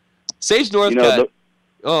them. Sage Northcutt,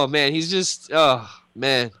 oh man, he's just, oh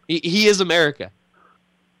man, he is America.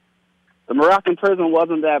 The Moroccan prison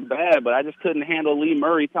wasn't that bad, but I just couldn't handle Lee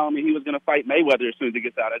Murray telling me he was going to fight Mayweather as soon as he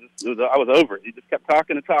gets out. I was over it. He just kept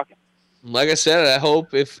talking and talking. Like I said, I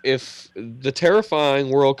hope if the terrifying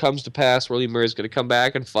world comes to pass where Lee Murray's going to come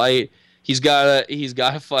back and fight, he's got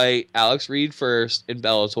to fight Alex Reed first in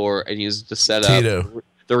Bellator, and he's to set up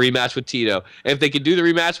the rematch with Tito. And if they could do the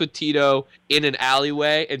rematch with Tito in an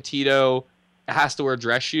alleyway, and Tito has to wear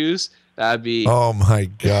dress shoes, that'd be. Oh my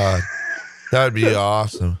God, that'd be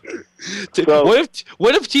awesome. What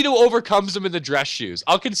if Tito overcomes him in the dress shoes?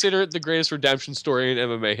 I'll consider it the greatest redemption story in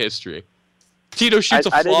MMA history. Tito shoots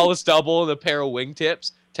a flawless double and a pair of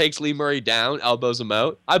wingtips, takes Lee Murray down, elbows him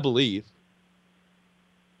out. I believe.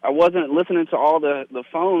 I wasn't listening to all the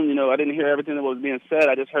phone. You know, I didn't hear everything that was being said.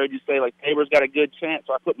 I just heard you say, like, Tabor's got a good chance,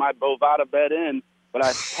 so I put my Bovada bet in, but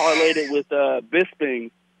I parlayed it with Bisping.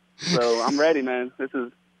 So I'm ready, man. This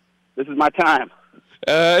is my time.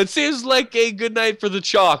 It seems like a good night for the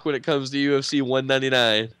chalk when it comes to UFC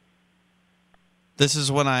 199. This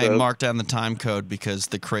is when I mark down the time code because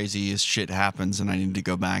the craziest shit happens, and I need to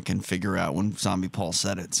go back and figure out when Zombie Paul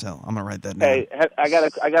said it. So I'm gonna write that down. Hey, I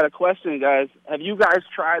got a question, guys. Have you guys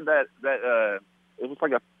tried that? It was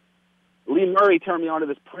like Lee Murray turned me on to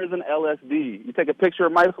this prison LSD. You take a picture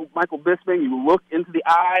of Michael Bisping, you look into the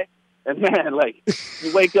eye, and man, like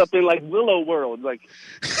you wake up in like Willow World. Like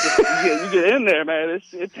you get in there, man.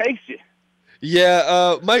 It takes you.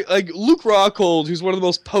 Yeah, Luke Rockhold, who's one of the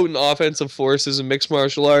most potent offensive forces in mixed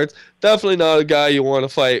martial arts, definitely not a guy you want to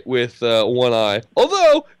fight with one eye.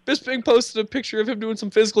 Although Bisping posted a picture of him doing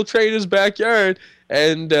some physical training in his backyard,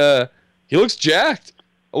 and he looks jacked.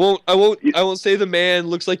 I won't say the man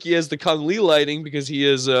looks like he has the Kung Lee lighting because he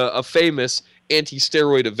is a famous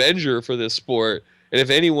anti-steroid avenger for this sport. And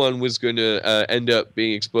if anyone was going to end up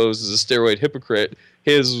being exposed as a steroid hypocrite,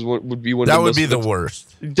 his would be one. That of the would be the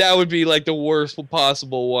worst. That would be like the worst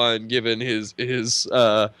possible one, given his gift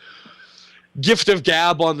of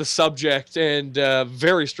gab on the subject and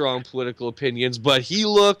very strong political opinions. But he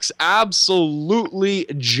looks absolutely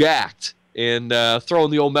jacked and throwing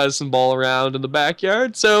the old medicine ball around in the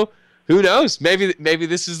backyard. So who knows? Maybe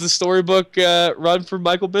this is the storybook run for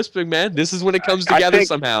Michael Bisping, man. This is when it comes together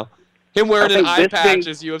somehow. Him wearing an eye patch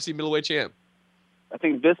as UFC middleweight champ. I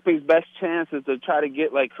think Bisping's best chance is to try to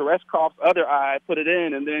get like Koreshkov's other eye, put it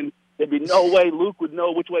in, and then there'd be no way Luke would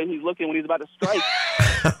know which way he's looking when he's about to strike.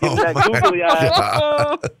 Give him that googly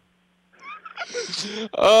eye.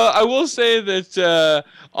 I will say that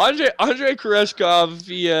Andrei Koreshkov, if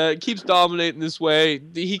he keeps dominating this way,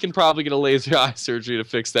 he can probably get a laser eye surgery to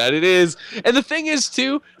fix that. It is, and the thing is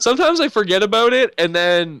too, sometimes I forget about it, and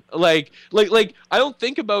then like I don't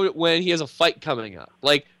think about it when he has a fight coming up.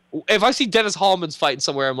 Like if I see Dennis Hallman's fighting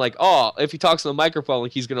somewhere, I'm like, oh, if he talks on the microphone,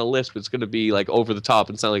 like he's gonna lisp, it's gonna be like over the top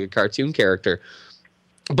and sound like a cartoon character.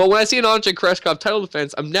 But when I see an Andrei Koreshkov title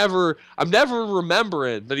defense, I'm never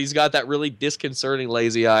remembering that he's got that really disconcerting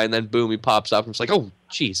lazy eye, and then boom, he pops up and it's like, oh,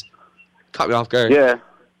 jeez, caught me off guard. Yeah,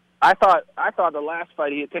 I thought the last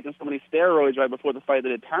fight he had taken so many steroids right before the fight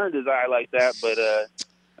that it turned his eye like that, but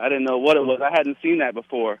I didn't know what it was. I hadn't seen that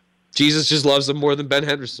before. Jesus just loves him more than Ben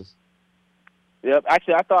Henderson. Yep,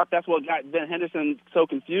 actually, I thought that's what got Ben Henderson so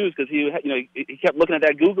confused because he kept looking at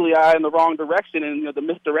that googly eye in the wrong direction, and the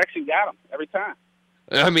misdirection got him every time.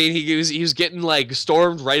 I mean, he was getting like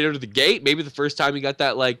stormed right out of the gate. Maybe the first time he got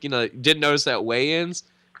that, like, didn't notice that weigh-ins.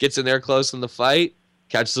 Gets in there close in the fight,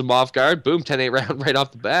 catches him off guard. Boom, 10-8 round right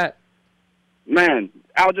off the bat. Man,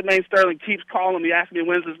 Aljamain Sterling keeps calling me, asking me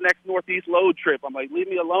when's his next Northeast load trip. I'm like, leave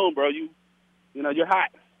me alone, bro. You're hot.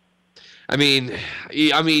 I mean,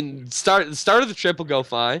 start of the trip will go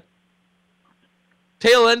fine.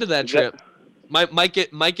 Tail end of that trip might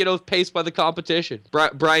get outpaced by the competition.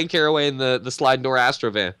 Brian Caraway in the sliding door Astro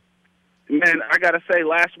van. Man, I gotta say,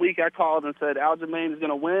 last week I called and said Aljamain is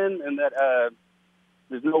gonna win, and that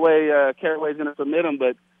there's no way Caraway's gonna submit him.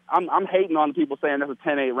 But I'm hating on people saying that's a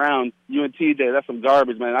 10-8 round. You and TJ, that's some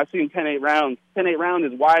garbage, man. I've seen 10-8 rounds. 10-8 round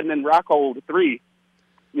is widening Rockhold to 3.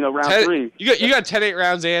 Round 3. You got 10-8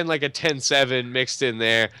 rounds and like a 10-7 mixed in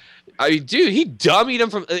there. I mean, dude, he dummied him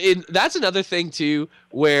from. That's another thing too,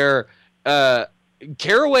 where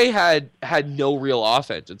Caraway had no real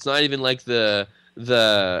offense. It's not even like the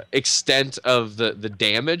extent of the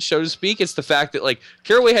damage, so to speak. It's the fact that like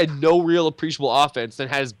Caraway had no real appreciable offense, then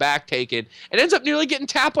had his back taken, and ends up nearly getting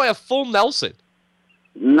tapped by a full Nelson.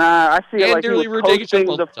 Nah, I see it like he was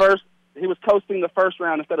coasting the first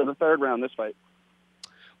round instead of the third round this fight.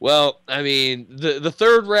 Well, I mean, the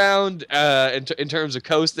third round, in terms of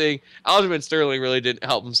coasting, Aljamain Sterling really didn't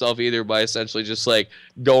help himself either by essentially just like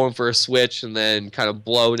going for a switch and then kind of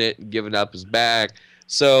blowing it and giving up his back.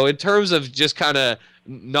 So in terms of just kind of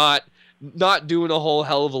not doing a whole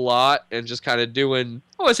hell of a lot and just kind of doing,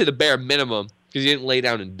 I want to say the bare minimum, because he didn't lay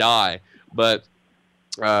down and die. But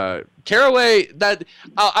Caraway, that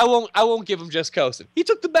I won't give him just coasting. He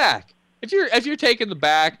took the back. If you're taking the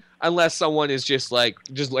back, unless someone is just like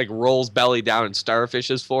rolls belly down and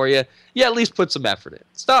starfishes for you, at least put some effort in.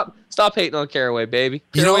 Stop hating on Caraway, baby.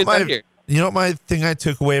 You know what my thing I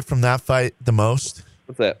took away from that fight the most?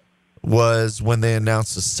 What's that? Was when they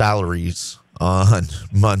announced the salaries on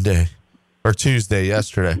Monday or Tuesday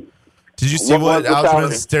yesterday. Did you see what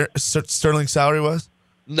Aljamain Sterling's salary was?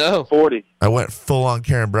 No. 40. I went full on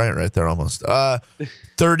Karen Bryant right there almost.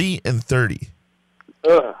 30 and 30.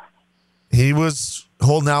 Ugh. He was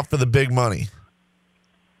holding out for the big money.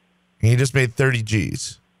 He just made 30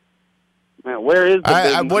 G's. Man, where is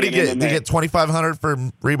the big what do you get? MMA? Did you get $2,500 for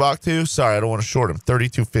Reebok too? Sorry, I don't want to short him.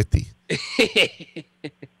 $3,250.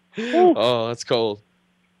 Oh, that's cold.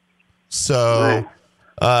 So,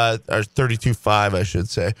 or 32.5, I should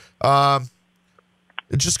say.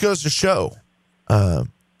 It just goes to show,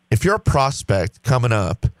 if you're a prospect coming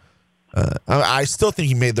up, I still think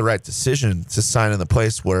he made the right decision to sign in the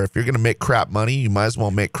place where if you're going to make crap money, you might as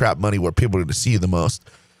well make crap money where people are going to see you the most.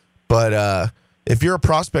 But if you're a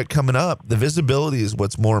prospect coming up, the visibility is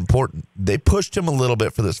what's more important. They pushed him a little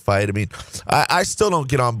bit for this fight. I mean, I still don't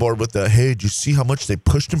get on board with hey, did you see how much they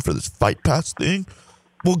pushed him for this Fight Pass thing?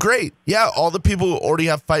 Well, great. Yeah, all the people who already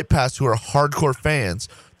have Fight Pass who are hardcore fans,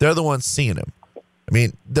 they're the ones seeing him. I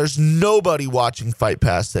mean, there's nobody watching Fight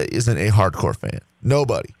Pass that isn't a hardcore fan.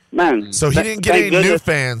 Nobody. Man, so he didn't get any new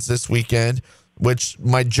fans this weekend, which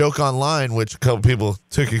my joke online, which a couple people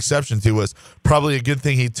took exception to, was probably a good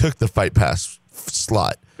thing he took the Fight Pass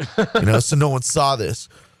slot, so no one saw this.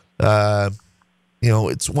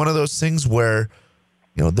 It's one of those things where,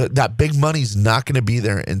 that big money's not going to be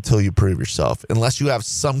there until you prove yourself, unless you have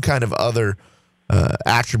some kind of other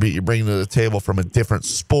attribute you're bringing to the table from a different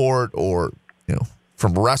sport or,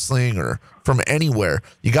 from wrestling or from anywhere.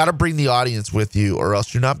 You got to bring the audience with you, or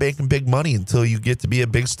else you're not making big money until you get to be a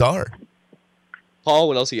big star. Paul,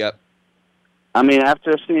 what else you got? I mean,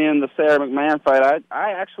 after seeing the Sarah McMahon fight,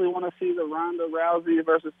 I actually want to see the Ronda Rousey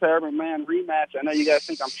versus Sarah McMahon rematch. I know you guys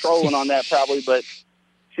think I'm trolling on that probably, but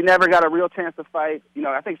she never got a real chance to fight.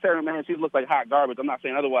 I think Sarah McMahon, she looked like hot garbage. I'm not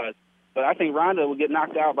saying otherwise. But I think Ronda will get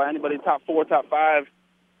knocked out by anybody top 4, top 5,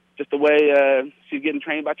 just the way she's getting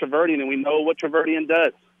trained by Traverdian, and we know what Traverdian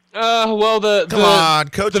does. Come on,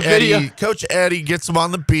 Coach Eddie. Coach Eddie gets him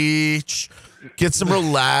on the beach, gets him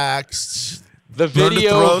relaxed. The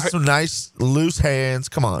video throw some nice loose hands.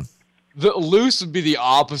 Come on. The loose would be the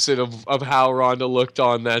opposite of how Ronda looked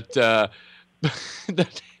on that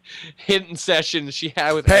that hidden session she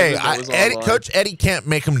had with. Hey, Coach Eddie can't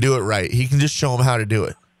make him do it right. He can just show him how to do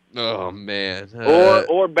it. Oh man.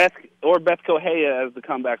 Or Beth Correia as the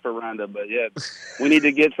comeback for Ronda, but yeah, we need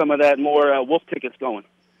to get some of that more Wolf tickets going.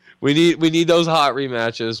 We need those hot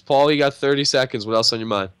rematches. Paul, you got 30 seconds. What else on your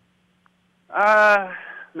mind?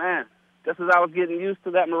 Man. Just as I was getting used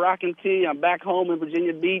to that Moroccan tea, I'm back home in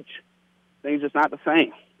Virginia Beach. Things just not the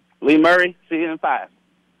same. Lee Murray, see you in 5.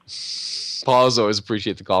 Paul, as always,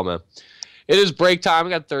 appreciate the call, man. It is break time. We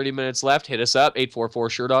got 30 minutes left. Hit us up,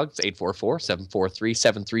 844-SureDog. It's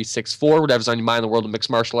 844-743-7364. Whatever's on your mind in the world of mixed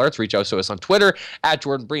martial arts, reach out to us on Twitter, at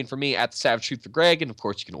Jordan Breen for me, at The Savage Truth for Greg. And, of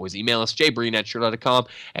course, you can always email us, jbreen@SureDog.com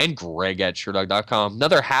and greg@SureDog.com.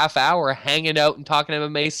 Another half hour hanging out and talking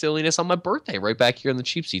MMA silliness on my birthday right back here in the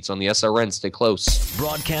cheap seats on the SRN. Stay close.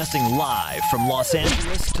 Broadcasting live from Los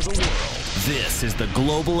Angeles to the world. This is the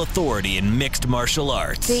global authority in mixed martial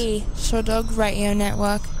arts. The SureDog Radio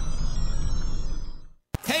Network.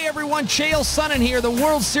 Hey everyone, Chael Sonnen here. The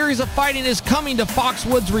World Series of Fighting is coming to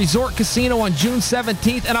Foxwoods Resort Casino on June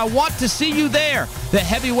 17th, and I want to see you there. The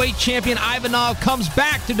heavyweight champion Ivanov comes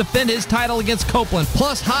back to defend his title against Copeland.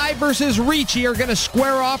 Plus, High versus Ricci are going to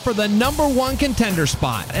square off for the #1 contender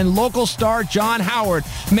spot. And local star John Howard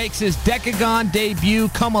makes his Decagon debut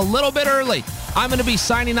come a little bit early. I'm going to be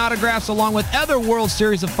signing autographs along with other World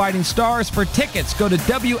Series of Fighting stars. For tickets, go to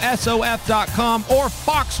WSOF.com or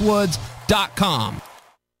Foxwoods.com.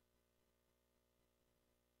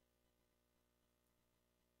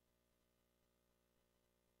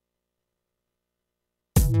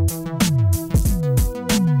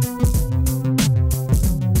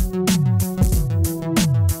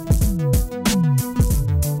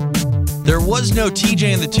 There was no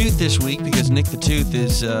TJ in the Tooth this week because Nick the Tooth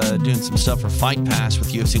is doing some stuff for Fight Pass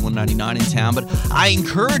with UFC 199 in town. But I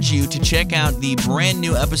encourage you to check out the brand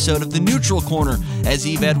new episode of The Neutral Corner as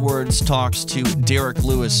Eve Edwards talks to Derek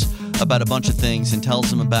Lewis about a bunch of things and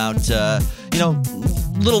tells him about,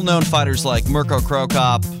 little known fighters like Mirko Cro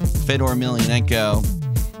Cop, Fedor Emelianenko,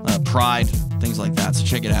 Pride, things like that. So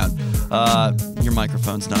check it out. Your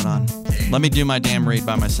microphone's not on. Let me do my damn read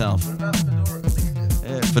by myself.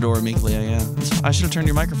 Fedor Emelianenko, yeah. I should have turned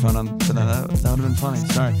your microphone on for that. That would have been funny.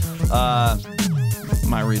 Sorry.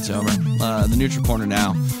 My read's over. The Neutral Corner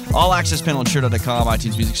now. All access panel at Shure.com,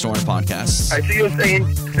 iTunes Music Store, and podcasts. All right, so you were saying,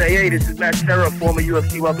 hey, this is Matt Serra, former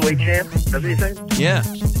UFC welterweight champ. That's what you're saying? Yeah.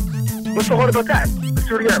 What's so hard about that? Let's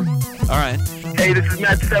do it again. All right. Hey, this is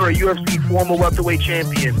Matt Serra, UFC former welterweight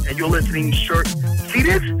champion, and you're listening to Shirt. See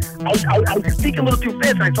this? I speak a little too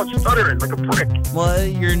fast, and I start stuttering like a prick. Well,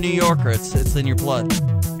 you're a New Yorker. It's in your blood.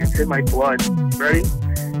 It's in my blood. Ready?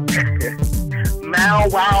 Mow,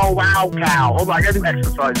 wow, wow, cow. Hold on, I gotta do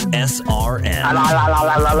exercises. SRN. La, la, la,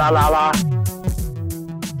 la, la, la, la.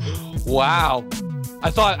 Wow. I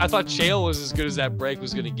thought Chael was as good as that break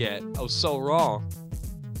was going to get. I was so wrong.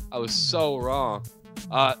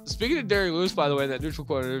 Speaking of Derek Lewis, by the way, in that Neutral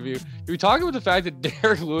Corner interview, did we talk about the fact that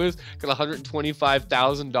Derek Lewis got a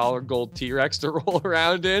 $125,000 gold T-Rex to roll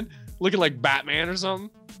around in, looking like Batman or something?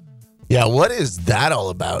 Yeah, what is that all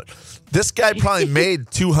about? This guy probably made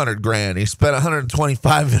 $200,000. He spent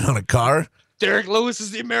 $125,000 on a car. Derek Lewis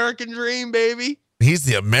is the American dream, baby. He's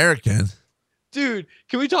the American. Dude,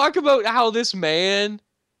 can we talk about how this man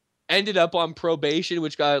ended up on probation,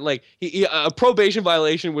 which got a probation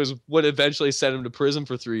violation was what eventually sent him to prison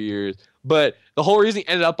for 3 years. But the whole reason he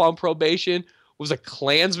ended up on probation was a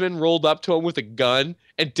Klansman rolled up to him with a gun,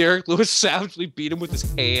 and Derek Lewis savagely beat him with his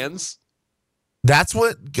hands. That's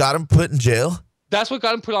what got him put in jail? That's what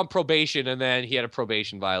got him put on probation, and then he had a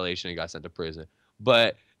probation violation and got sent to prison.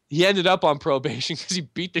 But he ended up on probation because he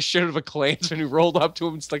beat the shit out of a Klansman who rolled up to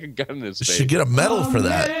him and stuck a gun in his face. Should get a medal for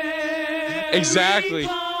that. Exactly.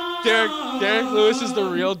 Derek Lewis is the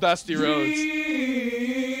real Dusty Rhodes.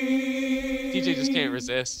 DJ just can't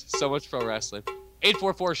resist. So much pro wrestling.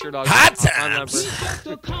 844-SureDog. Hot times.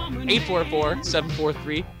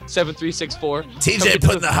 844-743-7364. TJ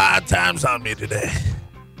putting the hard times on me today.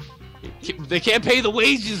 They can't pay the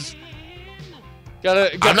wages.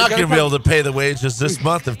 I'm not going to be able to pay the wages this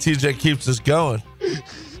month if TJ keeps us going.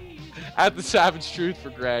 At The Savage Truth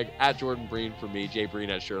for Greg, at Jordan Breen for me,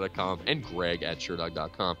 jbreen@Shure.com, and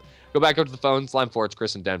greg@SureDog.com. Go back up to the phones. Line 4, it's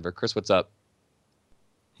Chris in Denver. Chris, what's up?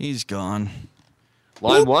 He's gone.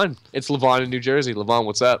 Line 1, it's Levon in New Jersey. Levon,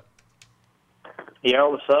 what's up?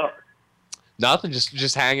 Yo, what's up? Nothing,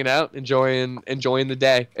 just hanging out, enjoying the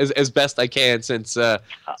day as best I can since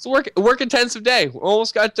it's a work intensive day. We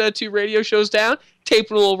almost got 2 radio shows down,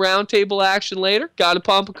 taping a little round table action later. Got to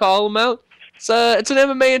pump a column out. It's an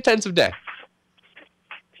MMA intensive day.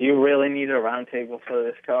 Do you really need a round table for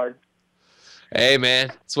this card? Hey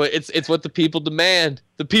man, it's what the people demand.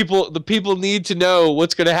 The people need to know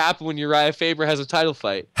what's going to happen when Uriah Faber has a title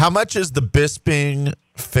fight. How much is the Bisping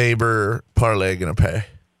Faber parlay going to pay?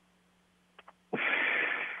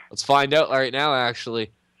 Let's find out right now,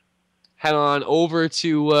 actually. Head on over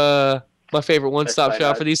to my favorite one-stop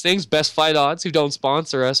shop for these things, Best Fight Odds, who don't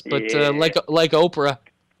sponsor us, but like Oprah,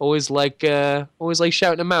 always like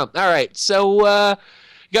shouting them out. All right, so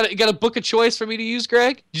you got a book of choice for me to use,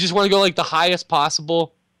 Greg? You just want to go like the highest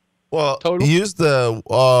possible Well, total? use the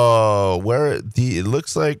it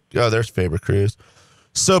looks like there's Faber Cruz.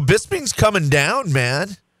 So Bisping's coming down,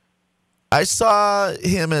 man. I saw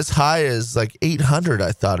him as high as like 800.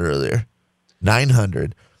 I thought earlier,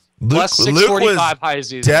 900. Plus 645 high as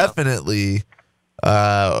these definitely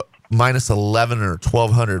minus 11 or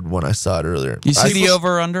 1200 when I saw it earlier. You see the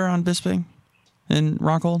over/under on Bisping in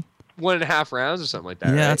Rockhold? 1.5 rounds or something like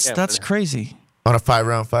that. Yeah, right? that's crazy. On a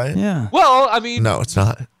 5-round fight? Yeah. Well, I mean, no, it's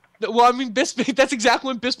not. Well, I mean, Bisping. That's exactly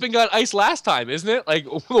when Bisping got iced last time, isn't it? Like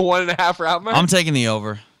 1.5 round match. I'm taking the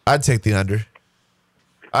over. I'd take the under.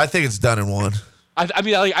 I think it's done in one. I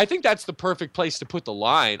mean, I think that's the perfect place to put the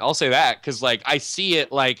line. I'll say that because, like, I see it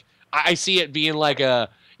being like a,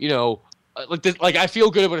 like I feel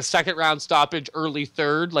good about a second round stoppage, early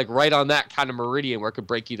third, like right on that kind of meridian where it could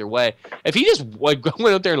break either way. If he just went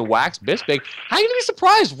out there and waxed Bisping, how are you gonna be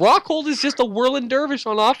surprised? Rockhold is just a whirling dervish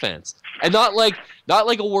on offense, and not like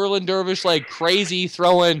a whirling dervish like crazy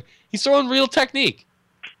throwing. He's throwing real technique.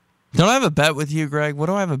 Don't I have a bet with you, Greg? What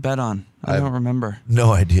do I have a bet on? I don't remember.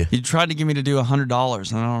 No idea. You tried to get me to do $100, and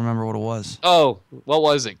I don't remember what it was. Oh, what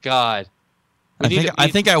was it? God. I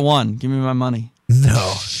think I won. Give me my money.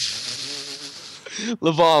 No.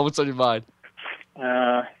 Levon, what's on your mind?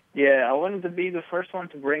 Yeah, I wanted to be the first one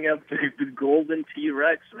to bring up the golden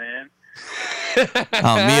T-Rex, man.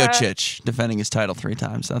 Miocic defending his title 3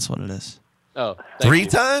 times. That's what it is. Oh, 3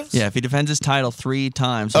 times? Yeah, if he defends his title 3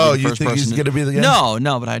 times. Oh, he'll be the you first think he's person going to be the guy?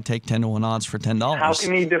 No, but I'd take 10-1 odds for $10. How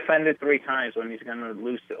can he defend it 3 times when he's going to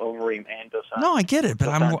lose to Overeem and Dos Santos? No, I get it, but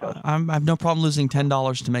I have no problem losing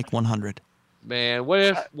 $10 to make 100. Man, what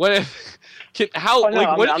if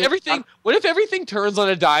everything turns on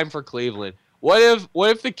a dime for Cleveland? What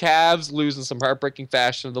if the Cavs lose in some heartbreaking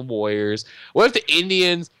fashion to the Warriors? What if the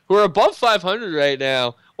Indians, who are above 500 right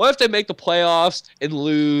now, what if they make the playoffs and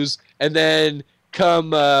lose, and then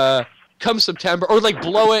come September, or like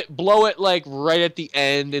blow it like right at the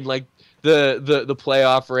end in like the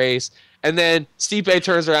playoff race, and then Stipe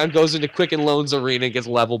turns around, goes into Quicken Loans Arena, and gets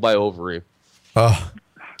leveled by Overeem. Oh.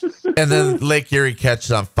 And then Lake Erie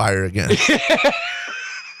catches on fire again.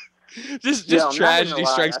 just tragedy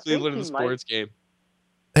strikes Cleveland in the sports game.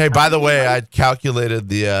 Hey, by the way, I calculated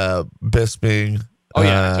the Bisping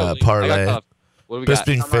parlay.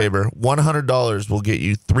 Bisping Faber. $100 will get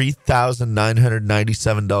you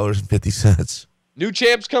 $3,997.50. New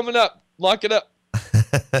champs coming up. Lock it up.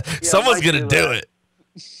 Someone's gonna do it.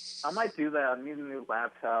 I might do that. I need a new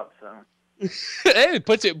laptop, so. Hey, it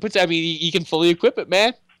puts. I mean, you can fully equip it,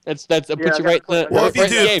 man. That puts you right in the. Well, if you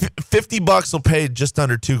do, game. $50 will pay just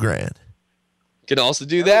under $2,000. Can also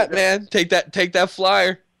do that, man. Take that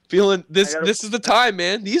flyer. Feeling this is the time,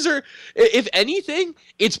 man. These are, if anything,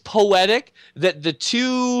 it's poetic that the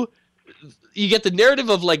two. You get the narrative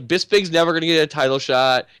of like Bisping's never going to get a title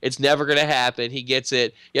shot. It's never going to happen. He gets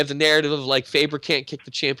it. You have the narrative of like Faber can't kick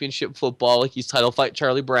the championship football like he's title fight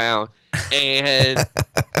Charlie Brown, and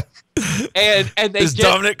and they is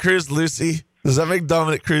Dominic Cruz Lucy? Does that make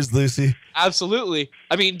Dominic Cruz Lucy? Absolutely.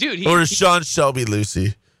 I mean, dude, or is Sean Shelby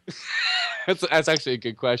Lucy? That's actually a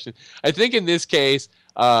good question. I think in this case,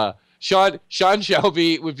 Sean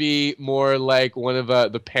Shelby would be more like one of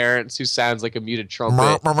the parents who sounds like a muted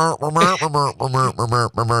trumpet.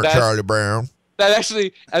 Charlie Brown. That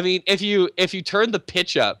actually, I mean, if you turn the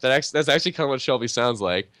pitch up, that's actually kind of what Shelby sounds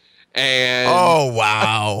like. And oh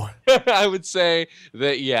wow, I would say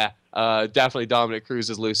that definitely Dominic Cruz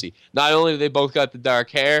is Lucy. Not only do they both got the dark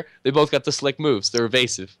hair, they both got the slick moves. They're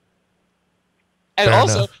evasive. And fair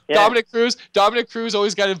also, enough. Dominic Cruz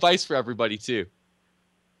always got advice for everybody too.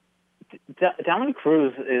 Dominic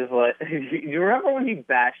Cruz is like. You remember when he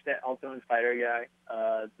bashed that Ultimate Fighter guy,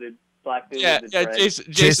 the black dude? Yeah, with the dreads?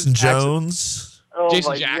 Jason Jones. Oh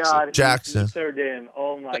Jason my Jackson. God, Jackson. He third in.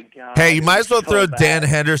 Oh my God. Hey, you might as well So throw bad. Dan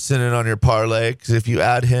Henderson in on your parlay because if you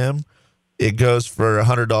add him, it goes for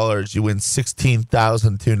 $100. You win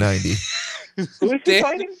 $16,290. Who is he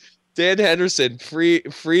fighting? Dan Henderson, free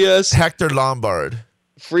us. Hector Lombard.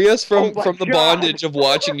 Free us from my the God. bondage of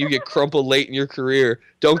watching you get crumpled late in your career.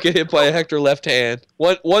 Don't get hit by a Hector left hand.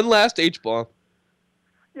 One last H-bomb.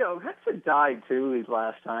 Yo, Hector died too his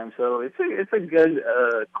last time, so it's a good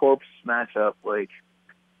corpse matchup. Like,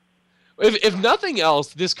 If nothing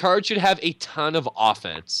else, this card should have a ton of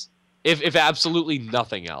offense. If absolutely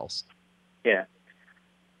nothing else. yeah.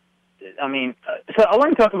 I mean, so I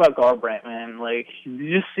want to talk about Garbrandt, man. Like,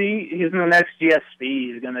 you see, he's in the next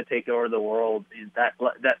GSP. He's gonna take over the world. That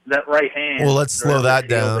right hand. Well, let's slow that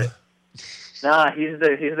down. Nah, he's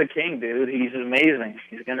the king, dude. He's amazing.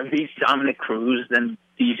 He's gonna beat Dominic Cruz, then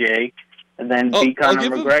DJ, and then beat Conor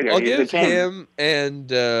McGregor. I'll He's give the king. him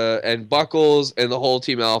and Buckles and the whole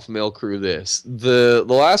Team Alpha Male crew this. The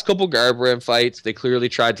last couple Garbrandt fights, they clearly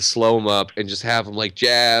tried to slow him up and just have him like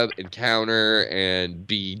jab and counter and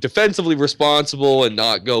be defensively responsible and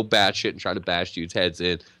not go batshit and try to bash dudes' heads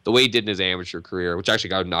in the way he did in his amateur career, which actually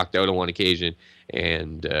got him knocked out on one occasion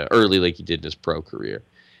and early like he did in his pro career.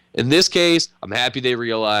 In this case, I'm happy they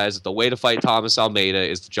realized that the way to fight Thomas Almeida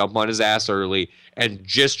is to jump on his ass early and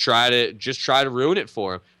just try to ruin it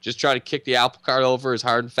for him. Just try to kick the apple cart over as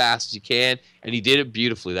hard and fast as you can, and he did it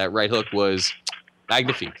beautifully. That right hook was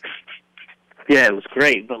magnifique. Yeah, it was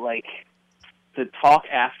great, but like the talk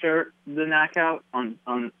after the knockout on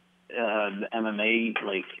the MMA,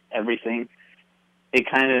 like everything, it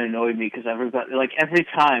kind of annoyed me because everybody, like every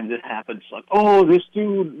time this happens, like, oh, this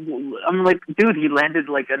dude, I'm like, dude, he landed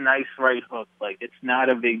like a nice right hook. Like, it's not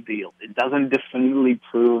a big deal. It doesn't definitively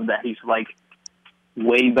prove that he's like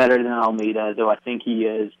way better than Almeida, though I think he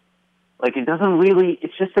is. Like, it doesn't really,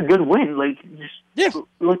 it's just a good win. Like, just,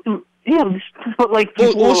 but like,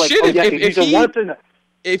 people Well, were like, shit, oh, yeah,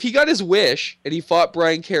 if he got his wish and he fought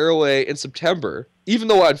Brian Caraway in September, even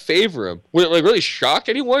though I'd favor him, would it like really shock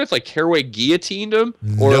anyone if like Caraway guillotined him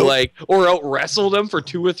or out wrestled him for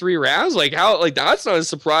 2 or 3 rounds? Like how that's not a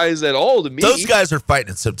surprise at all to me. Those guys are fighting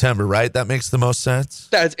in September, right? That makes the most sense.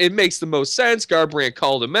 It makes the most sense. Garbrandt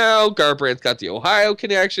called him out. Garbrandt's got the Ohio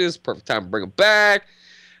connections. Perfect time to bring him back.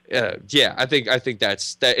 Yeah, I think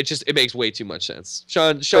that's that. It makes way too much sense.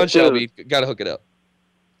 Sean Shelby, gotta hook it up.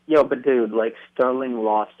 Yo, but dude, like Sterling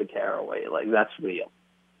lost to Caraway. Like that's real.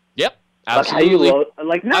 Yep, absolutely.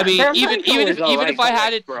 Like I mean, even if I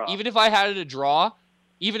had it a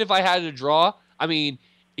draw, I mean,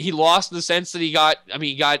 he lost in the sense that he got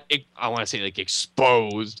I want to say like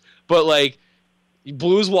exposed, but like he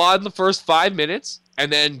blew his wad in the first 5 minutes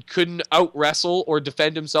and then couldn't out wrestle or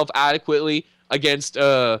defend himself adequately against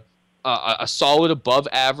a solid above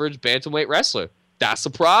average bantamweight wrestler. That's the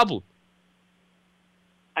problem.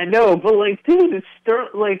 I know, but like, dude, it's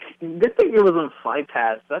like good thing it was on Fight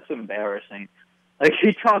Pass. That's embarrassing. Like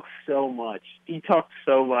he talks so much.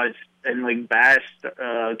 And like bashed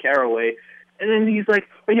Caraway, and then he's like,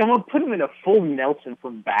 "Oh, yeah, I'm gonna put him in a full Nelson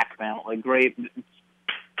from back mount." Like, great.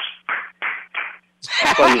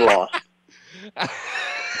 That's why you lost.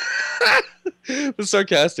 The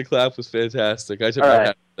sarcastic laugh was fantastic. I took All my right.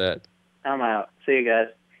 hat for that. I'm out. See you guys.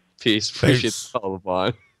 Peace. Appreciate the call,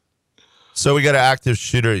 Levon. So we got an active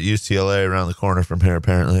shooter at UCLA around the corner from here,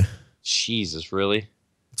 apparently. Jesus, really?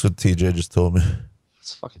 That's what TJ just told me.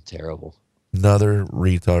 That's fucking terrible. Another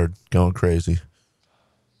retard going crazy.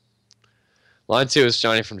 Line 2 is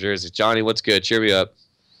Johnny from Jersey. Johnny, what's good? Cheer me up.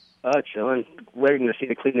 Chilling. Waiting to see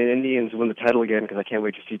the Cleveland Indians win the title again because I can't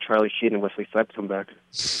wait to see Charlie Sheen and Wesley Snipes come back.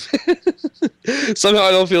 Somehow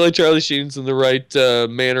I don't feel like Charlie Sheen's in the right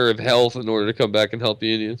manner of health in order to come back and help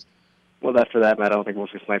the Indians. Well, that's for that, Matt. I don't think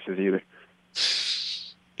Wesley Snipes is either.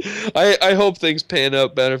 I hope things pan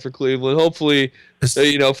out better for Cleveland. Hopefully,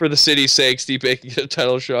 for the city's sake, Steve Bacon get a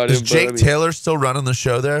title shot. Is Jake Taylor still running the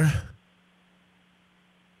show there?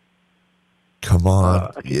 Come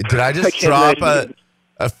on. Did I just drop a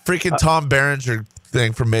freaking Tom Berenger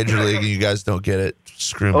thing from Major League and you guys don't get it?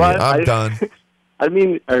 Screw me. I'm done. I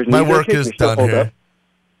mean, my work is done here.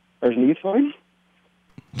 Are his knees fine?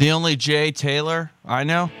 The only Jay Taylor I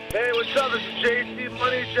know. Hey, what's up? This is JC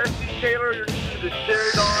Money, Jesse Taylor. You're listening to the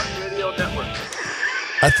Share Dog Radio Network.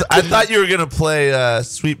 I thought you were going to play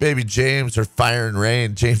Sweet Baby James or Fire and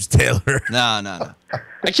Rain, James Taylor. No.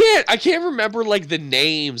 I can't remember like the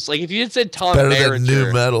names. Like if you had said Tom Better Berenger, than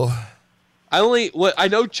new metal. I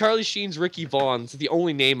know Charlie Sheen's Ricky Vaughn. It's the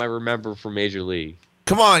only name I remember from Major League.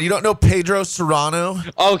 Come on, you don't know Pedro Serrano?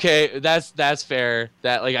 Okay, that's fair.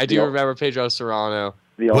 That I do remember Pedro Serrano.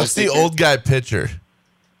 What's the old guy pitcher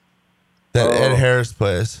that Ed Harris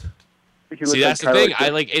plays? See, that's the thing. I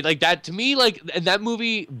like it, like that. To me, like in that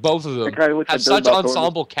movie, both of them have such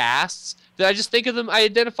ensemble casts that I just think of them. I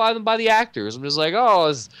identify them by the actors. I'm just like,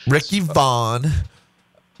 Ricky Vaughn,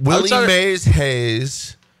 Willie Mays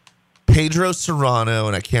Hayes, Pedro Serrano,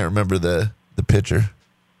 and I can't remember the pitcher.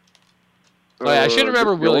 Oh yeah, I should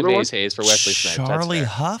remember Willie Mays Hayes for Wesley Snipes. Charlie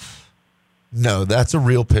Huff? No, that's a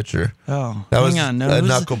real pitcher. Oh, that was hang on. No, a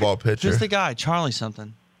knuckleball pitcher. Who's the guy? Charlie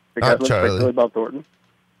something. The guy Not looks like Charlie. Billy Bob Thornton.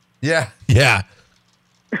 Yeah. I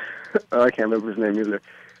can't remember his name either.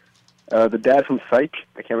 The dad from Psych.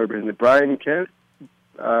 I can't remember his name. Brian Kent.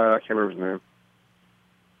 I can't remember his name.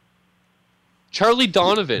 Charlie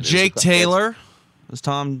Donovan. Jake Taylor. That's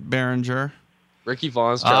Tom Berenger. Ricky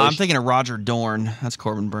Vaughn's. I'm thinking of Roger Dorn. That's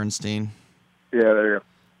Corbin Bernstein. Yeah, there you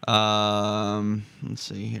go. Let's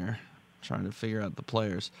see here. Trying to figure out the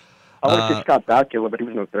players. I want to say Scott Bakula, but he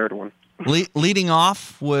was in the third one. Leading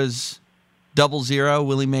off was 00,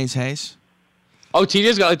 Willie Mays Hayes. Oh,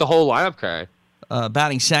 TJ's got like the whole lineup card.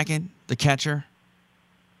 Batting second, the catcher,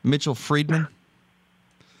 Mitchell Friedman.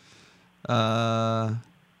 Oh,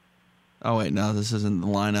 wait, no, this isn't the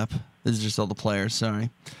lineup. This is just all the players, sorry.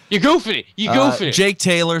 You're goofing it. You're goofing it. Jake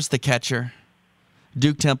Taylor's the catcher.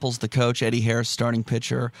 Duke Temple's the coach. Eddie Harris, starting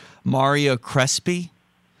pitcher. Mario Crespi,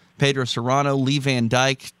 Pedro Serrano, Lee Van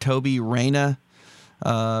Dyke, Toby Reyna,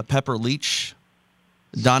 Pepper Leach,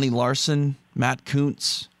 Donnie Larson, Matt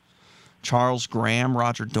Kuntz, Charles Graham,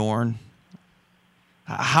 Roger Dorn.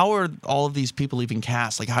 How are all of these people even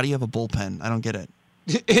cast? Like, how do you have a bullpen? I don't get it.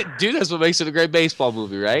 Dude, that's what makes it a great baseball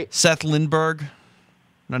movie, right? Seth Lindbergh.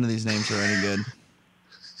 None of these names are any good.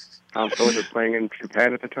 Tom Phillips was playing in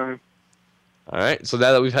Japan at the time. All right, so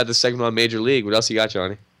now that we've had this segment on Major League, what else you got,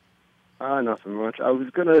 Johnny? Nothing much. I was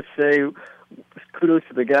going to say kudos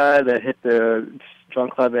to the guy that hit the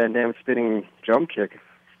Jean-Claude Van Damme spinning jump kick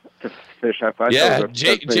to finish that fight. Yeah,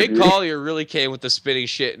 Jake Collier really came with the spinning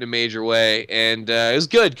shit in a major way, and it was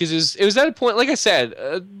good because it was at a point, like I said,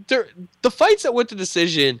 the fights that went to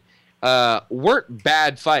decision weren't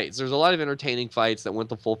bad fights. There was a lot of entertaining fights that went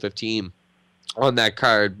the full 15 on that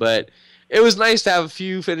card, but it was nice to have a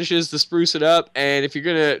few finishes to spruce it up, and if you're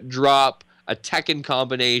going to drop a Tekken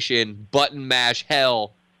combination, button mash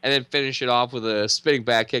hell, and then finish it off with a spinning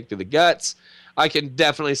back kick to the guts, I can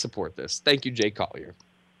definitely support this. Thank you, Jake Collier.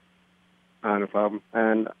 No problem.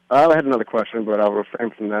 And I had another question, but I'll refrain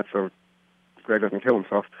from that so Greg doesn't kill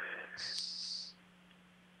himself.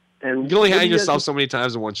 And you can only hang yourself so many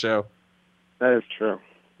times in one show. That is true.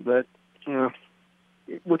 But,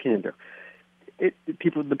 what can you do?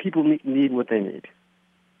 The people need what they need.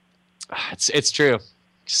 It's true.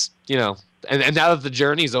 Just, and now that the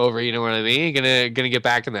journey's over, you know what I mean? Gonna get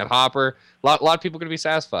back in that hopper. A lot of people are gonna be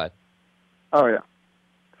satisfied. Oh yeah.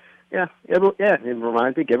 Yeah. It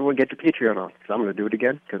reminds me. Everyone get your Patreon on because I'm gonna do it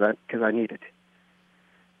again because I need it.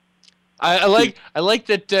 I like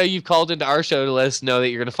that you've called into our show to let us know that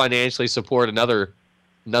you're gonna financially support another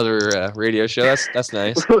radio show. That's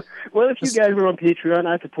nice. Well, if you guys were on Patreon,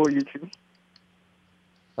 I support you too.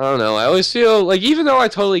 I don't know. I always feel like, even though I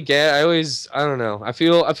totally get, I don't know. I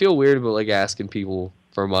feel weird about like asking people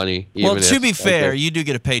for money. Well, to be fair, you do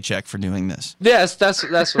get a paycheck for doing this. Yes, that's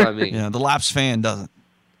what I mean. The Laps fan doesn't.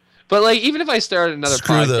 But like, even if I started another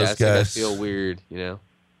Screw those podcast, like, I guys. feel weird.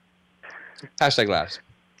 Hashtag Laps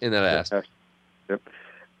in that ass. Yep.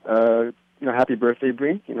 Happy birthday,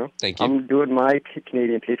 Breen. Thank you. I'm doing my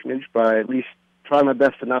Canadian patronage by at least trying my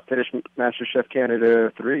best to not finish MasterChef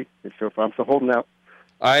Canada 3. So far, I'm still holding out.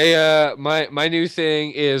 My new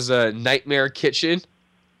thing is Nightmare Kitchen.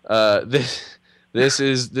 This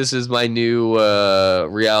is my new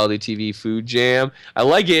reality TV food jam. I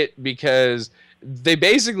like it because they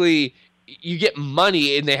basically, you get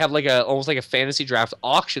money and they have like almost like a fantasy draft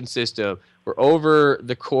auction system where over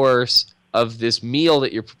the course of this meal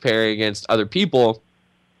that you're preparing against other people,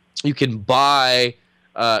 you can buy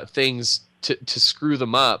things to screw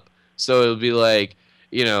them up. So it'll be like,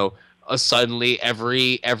 suddenly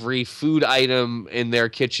every food item in their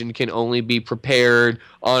kitchen can only be prepared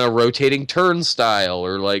on a rotating turnstile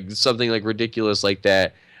or like something like ridiculous like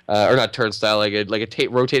that, or not turnstile, like a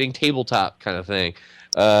rotating tabletop kind of thing.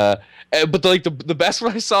 But the best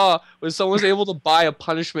one I saw was someone was able to buy a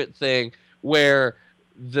punishment thing where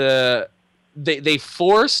they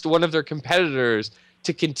forced one of their competitors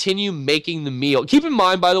to continue making the meal. Keep in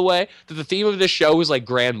mind, by the way, that the theme of this show is like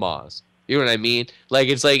grandmas. You know what I mean?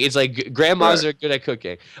 It's like grandmas are good at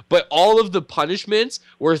cooking. But all of the punishments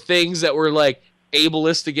were things that were like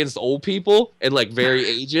ableist against old people and like very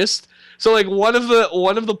ageist. So like one of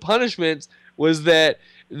the punishments was that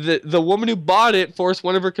the woman who bought it forced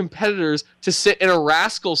one of her competitors to sit in a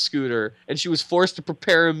rascal scooter, and she was forced to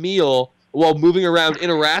prepare a meal while moving around in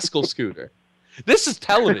a rascal scooter. This is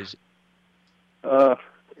television. That's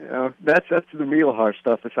the real hard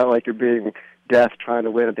stuff. It's not like you're being deaf trying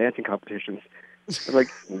to win a dancing competitions. Like,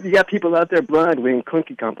 you got people out there blind winning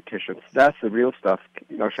cookie competitions. That's the real stuff.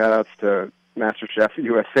 Shout outs to MasterChef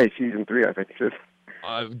USA Season 3, I think it is.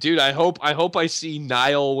 Dude, I hope I see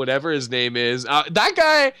Niall, whatever his name is.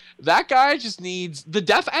 That guy just needs, the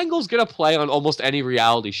deaf angle's gonna play on almost any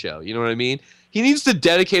reality show. You know what I mean? He needs to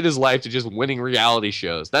dedicate his life to just winning reality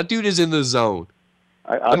shows. That dude is in the zone.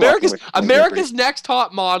 America's Next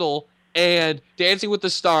Top Model and Dancing with the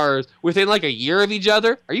Stars within like a year of each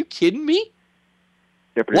other. Are you kidding me?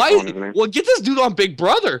 Why? Well, get this dude on Big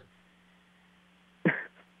Brother.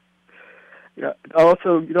 Yeah.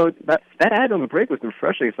 Also, that ad on the break was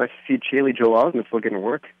refreshing. It's nice to see Chaley Joel Osment still getting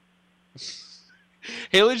work.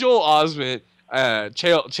 Haley Joel Osment,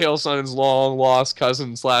 Chael Sonnen's long lost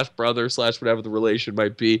cousin / brother / whatever the relation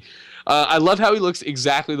might be. I love how he looks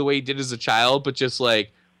exactly the way he did as a child, but just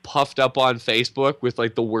like puffed up on Facebook with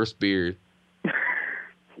like the worst beard.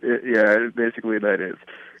 Yeah, basically that is.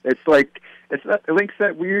 It's like it links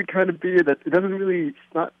that weird kind of beard that it doesn't really. It's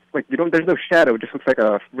not like there's no shadow. It just looks like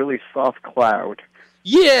a really soft cloud.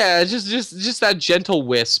 Yeah, just that gentle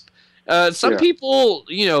wisp. Some people,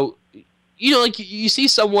 like you see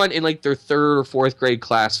someone in like their 3rd or 4th grade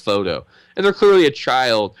class photo, and they're clearly a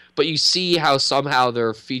child, but you see how somehow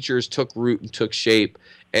their features took root and took shape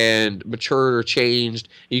and matured or changed.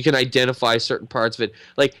 You can identify certain parts of it.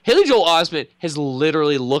 Like Haley Joel Osment has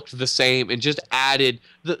literally looked the same and just added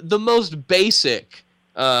the most basic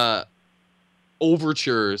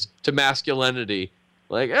overtures to masculinity.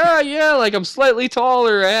 Like, like I'm slightly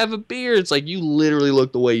taller, I have a beard. It's like you literally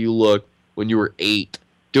look the way you look when you were 8.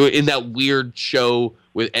 Do it in that weird show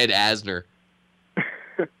with Ed Asner.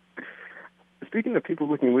 Speaking of people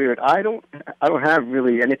looking weird, I don't have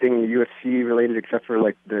really anything UFC related except for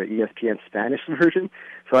like the ESPN Spanish version,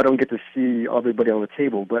 so I don't get to see everybody on the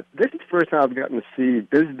table. But this is the first time I've gotten to see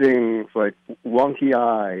Bisping's like wonky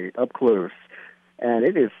eye up close, and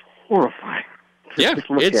it is horrifying. Yeah,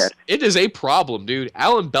 it is a problem, dude.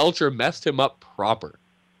 Alan Belcher messed him up proper.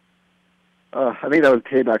 I think that was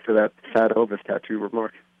payback for that fat Elvis tattoo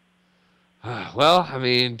remark. Well, I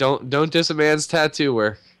mean, don't diss a man's tattoo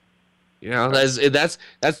work. That's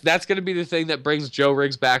going to be the thing that brings Joe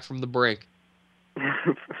Riggs back from the brink.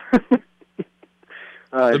 The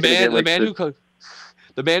man who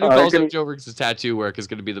calls up Joe Riggs' tattoo work is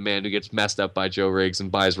going to be the man who gets messed up by Joe Riggs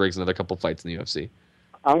and buys Riggs another couple fights in the UFC.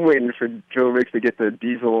 I'm waiting for Joe Riggs to get the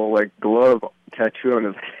Diesel like glove tattoo on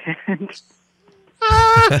his hand.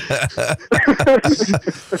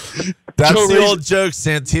 That's the old joke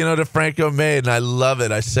Santino DeFranco made, and I love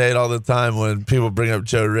it. I say it all the time when people bring up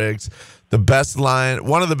Joe Riggs. The best line,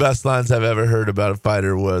 one of the best lines I've ever heard about a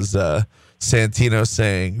fighter was Santino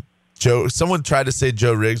saying, someone tried to say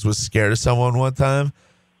Joe Riggs was scared of someone one time,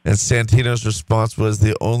 and Santino's response was,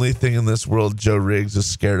 the only thing in this world Joe Riggs is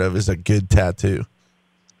scared of is a good tattoo.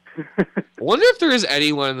 I wonder if there is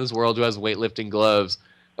anyone in this world who has weightlifting gloves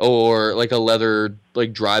or like a leather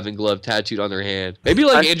like driving glove tattooed on their hand. Maybe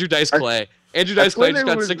like Andrew Dice Clay. Andrew Dice Clay just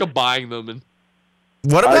got sick of buying them. And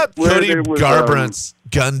what about Cody Garbrandt's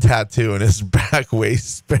gun tattoo in his back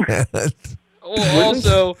waistband?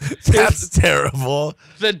 Also, that's terrible.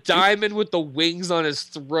 The diamond with the wings on his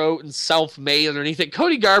throat and self-made underneath it.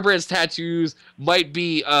 Cody Garbrandt's tattoos might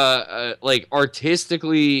be like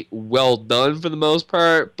artistically well done for the most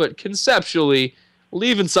part, but conceptually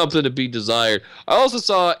leaving something to be desired. I also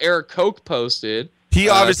saw Eric Koch posted. He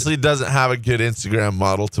obviously doesn't have a good Instagram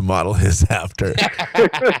model to model his after.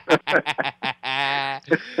 I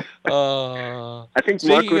think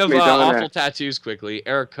speaking Marcos of Maidana. awful tattoos, quickly,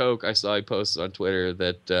 Eric Koch, I saw he posted on Twitter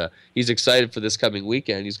that he's excited for this coming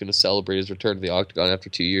weekend. He's going to celebrate his return to the Octagon after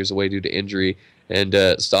 2 years away due to injury and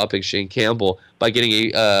stopping Shane Campbell by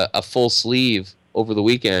getting a full sleeve over the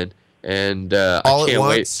weekend. And all I can't at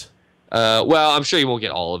wait. once? Well, I'm sure he won't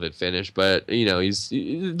get all of it finished, but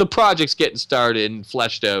the project's getting started and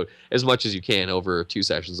fleshed out as much as you can over 2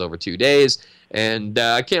 sessions over 2 days, and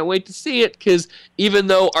I can't wait to see it because even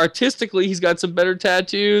though artistically he's got some better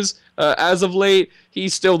tattoos as of late,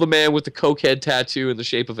 he's still the man with the coke head tattoo in the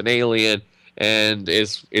shape of an alien, and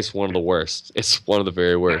it's one of the worst. It's one of the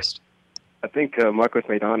very worst. I think Marcos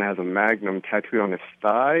Maidana has a Magnum tattooed on his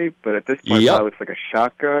thigh, but at this point, it looks like a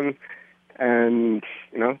shotgun. And,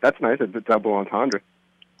 that's nice. It's a double entendre.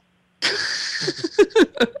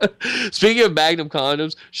 Speaking of Magnum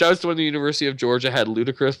condoms, shout out to when the University of Georgia had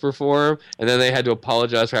Ludacris perform, and then they had to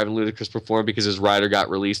apologize for having Ludacris perform because his rider got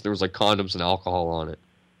released and there was like condoms and alcohol on it.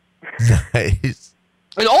 Nice.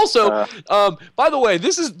 And also, by the way,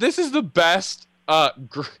 this is the best,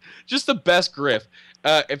 just the best grift.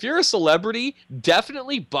 If you're a celebrity,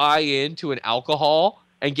 definitely buy into an alcohol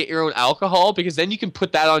and get your own alcohol, because then you can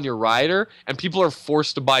put that on your rider and people are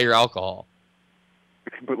forced to buy your alcohol.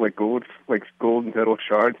 You can put like gold metal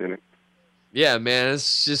shards in it. Yeah, man,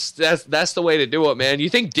 it's just that's the way to do it, man. You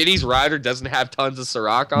think Diddy's rider doesn't have tons of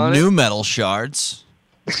Ciroc on it? New metal shards.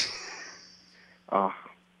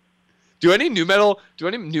 Do any new metal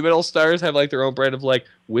stars have like their own brand of like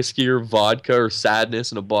whiskey or vodka or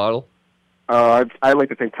sadness in a bottle? I like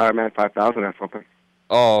to think Tire Man 5000 has something.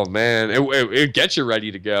 Oh man, it gets you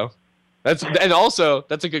ready to go. That's a good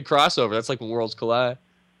crossover. That's like when worlds collide.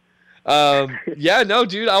 Yeah, no,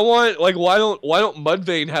 dude. I want why don't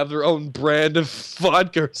Mudvayne have their own brand of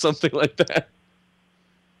vodka or something like that?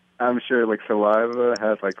 I'm sure like Saliva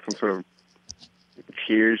has like some sort of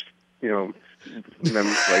tears, them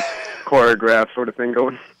like choreographed sort of thing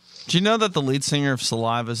going. Do you know that the lead singer of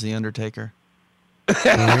Saliva is The Undertaker?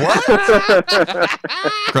 What?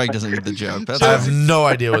 Greg doesn't get the joke. I have no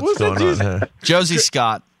idea what's going on here. Josie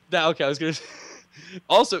Scott. Okay, I was gonna.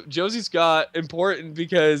 Also, Josie Scott, important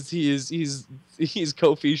because he's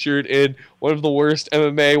co-featured in one of the worst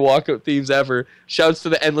MMA walkout themes ever. Shouts to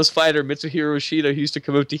the Endless Fighter Mitsuhiro Ishida, who used to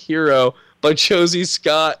come out to Hero, by Josie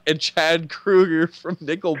Scott and Chad Kruger from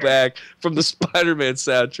Nickelback from the Spider-Man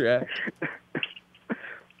soundtrack.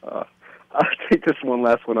 I'll take this one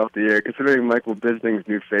last one off the air. Considering Michael Bisping's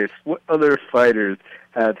new face, what other fighters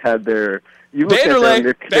had their... You look at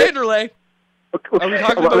them, Vanderlei! Are we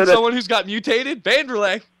talking about someone who's got mutated?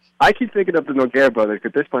 Vanderlei! I keep thinking of the Nogueira brothers,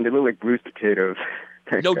 because at this point they look like bruised potatoes.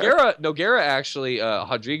 Nogueira actually,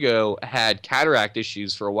 Rodrigo had cataract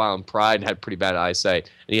issues for a while in Pride and had pretty bad eyesight.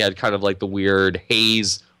 And he had kind of like the weird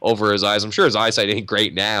haze over his eyes. I'm sure his eyesight ain't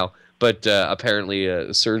great now, but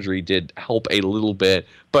apparently surgery did help a little bit.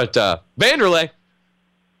 But Vanderlei!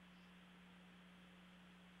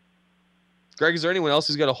 Greg, is there anyone else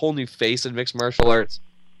who's got a whole new face in mixed martial arts?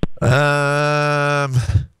 Who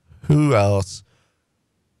else?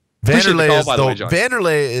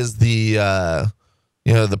 Vanderlei is the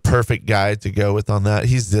the perfect guy to go with on that.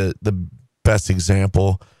 He's the best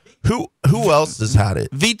example. Who else has had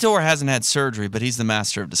it? Vitor hasn't had surgery, but he's the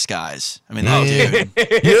master of disguise. I mean, that dude.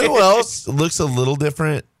 You know who else looks a little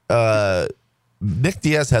different? Nick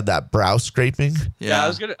Diaz had that brow scraping. Yeah, I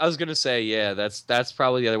was gonna say, that's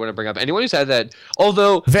probably the other one to bring up. Anyone who's had that,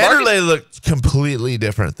 although Vanderlei looked completely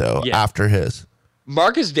different though after his.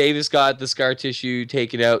 Marcus Davis got the scar tissue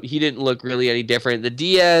taken out. He didn't look really any different. The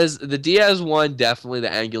Diaz one, definitely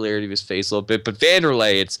the angularity of his face a little bit, but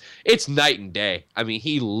Vanderlei, it's night and day. I mean,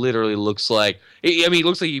 he literally looks like he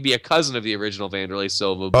looks like he'd be a cousin of the original Vanderlei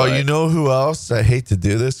Silva. Oh, you know who else? I hate to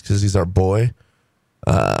do this because he's our boy.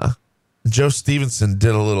 Joe Stevenson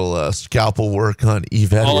did a little scalpel work on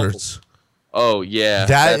Eve Edwards. Oh yeah,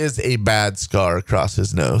 that is a bad scar across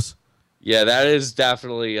his nose. Yeah, that is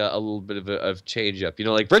definitely a little bit of a change up.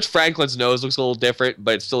 Like Rich Franklin's nose looks a little different,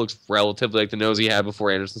 but it still looks relatively like the nose he had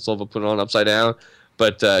before Anderson Silva put it on upside down.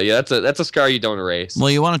 But that's a scar you don't erase.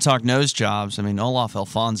 Well, you want to talk nose jobs? I mean, Olaf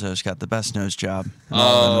Alfonso's got the best nose job.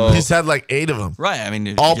 Oh, he's had like 8 of them. Right. I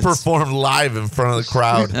mean, all performed live in front of the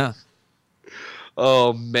crowd. Yeah.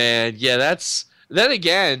 Oh man, yeah. Then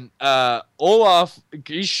again, Olaf,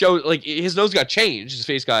 he showed like his nose got changed. His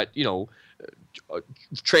face got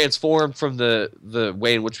transformed from the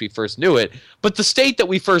way in which we first knew it. But the state that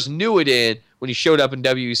we first knew it in when he showed up in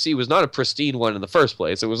WEC was not a pristine one in the first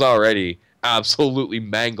place. It was already absolutely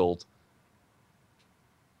mangled.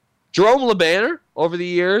 Jerome LeBanner, over the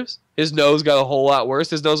years, his nose got a whole lot worse.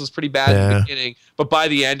 His nose was pretty bad in the beginning, but by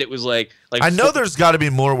the end it was like I know there's got to be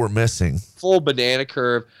more we're missing. Full banana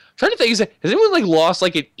curve. I'm trying to think, has anyone like lost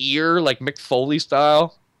like an ear, like Mick Foley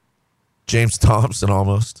style? James Thompson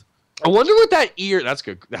almost. I wonder what that ear. That's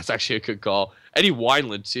good. That's actually a good call. Eddie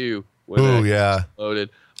Wineland too. Oh yeah. Loaded.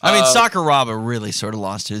 I mean, Sakuraba really sort of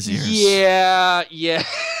lost his ears. Yeah.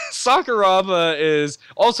 Sakuraba is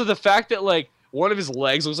also the fact that like one of his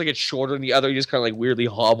legs looks like it's shorter than the other. He just kind of like weirdly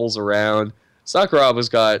hobbles around. Sakuraba's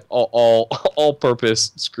got all purpose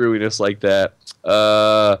screwiness like that.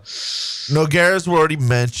 Nogueira's already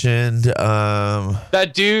mentioned.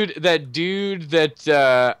 That dude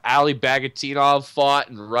that Ali Bagatinov fought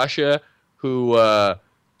in Russia, who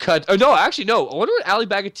cut. Oh no, actually no. I wonder what Ali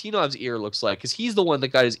Bagatinov's ear looks like, because he's the one that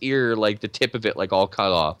got his ear, like the tip of it, like all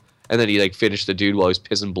cut off, and then he like finished the dude while he was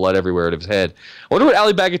pissing blood everywhere out of his head. I wonder what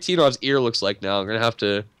Ali Bagatinov's ear looks like now. I'm gonna have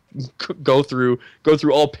to go through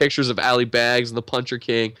all pictures of Ali Bags and the Puncher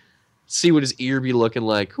King. See what his ear be looking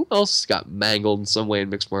like. Who else got mangled in some way in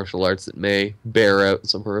mixed martial arts that may bear out in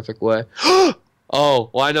some horrific way? Oh,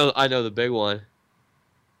 well, I know the big one.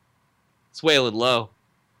 It's Waylon Lowe.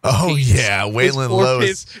 Oh yeah, Waylon Lowe.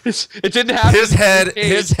 It didn't happen.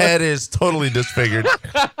 His head is totally disfigured.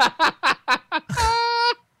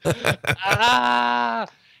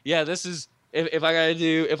 Yeah, this is if I gotta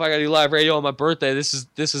do live radio on my birthday, this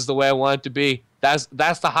is the way I want it to be. That's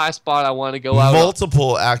the high spot I want to go out.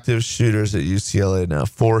 Multiple active shooters at UCLA now.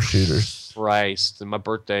 4 shooters. Christ, and my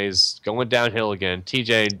birthday is going downhill again.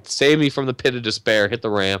 TJ, save me from the pit of despair. Hit the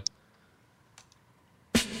ramp.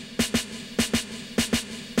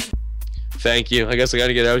 Thank you. I guess I got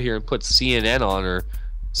to get out here and put CNN on, or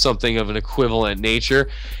something of an equivalent nature.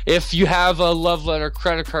 If you have a love letter,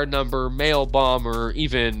 credit card number, mail bomb, or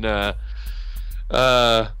even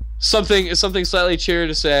something slightly cheery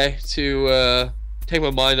to say to take my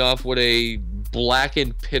mind off what a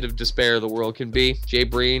blackened pit of despair the world can be, Jay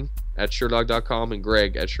Breen at SureDog.com and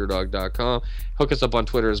Greg at SureDog.com. Hook us up on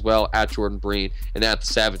Twitter as well, at Jordan Breen and at The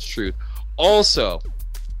Savage Truth. Also,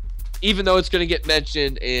 even though it's going to get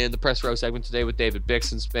mentioned in the press row segment today with David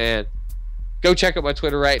Bixenspan, go check out my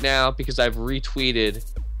Twitter right now because I've retweeted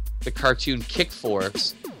the cartoon Kick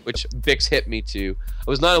Force, which Bix hit me to. I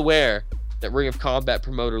was not aware that Ring of Combat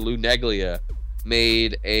promoter Lou Neglia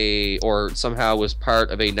made or somehow was part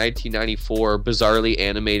of a 1994 bizarrely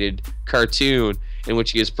animated cartoon in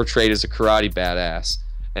which he is portrayed as a karate badass.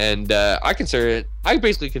 And I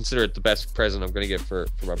basically consider it the best present I'm going to get for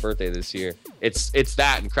my birthday this year. It's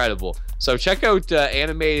that incredible. So check out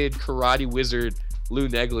animated karate wizard Lou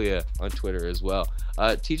Neglia on Twitter as well.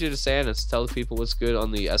 TJ DeSantis, tell the people what's good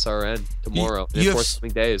on the SRN tomorrow and of course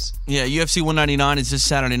coming days. Yeah, UFC 199 is this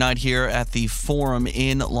Saturday night here at the Forum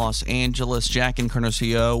in Los Angeles. Jack and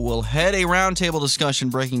Carnocio will head a roundtable discussion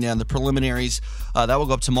breaking down the preliminaries. That will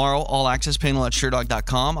go up tomorrow. All access panel at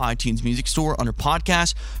SureDog.com, iTunes Music Store under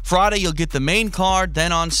podcast. Friday, you'll get the main card.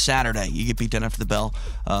 Then on Saturday, you get beat down after the bell.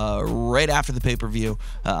 Right after the pay-per-view.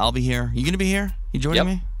 I'll be here. You going to be here? You joining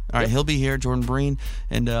me? All right, he'll be here, Jordan Breen,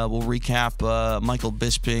 and we'll recap Michael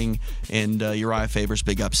Bisping and Uriah Faber's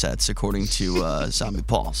big upsets, according to Zombie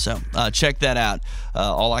Paul. So check that out.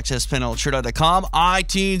 All access panel at SureDog.com,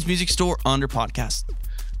 iTunes Music Store under podcast.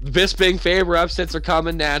 Bisping Faber upsets are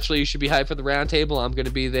coming naturally. You should be hyped for the roundtable. I'm going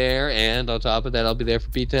to be there, and on top of that, I'll be there for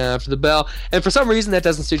beatdown after the bell. And for some reason that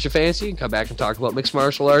doesn't suit your fancy, you can come back and talk about mixed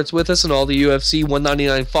martial arts with us and all the UFC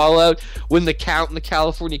 199 fallout when the Count and the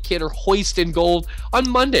California Kid are hoisting gold on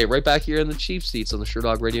Monday, right back here in the Chief Seats on the Sure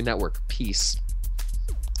Dog Radio Network. Peace.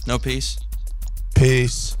 No peace.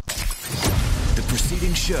 Peace. The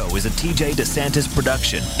preceding show is a TJ DeSantis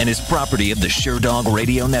production and is property of the Sure Dog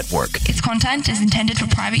Radio Network. Its content is intended for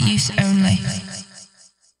private use only.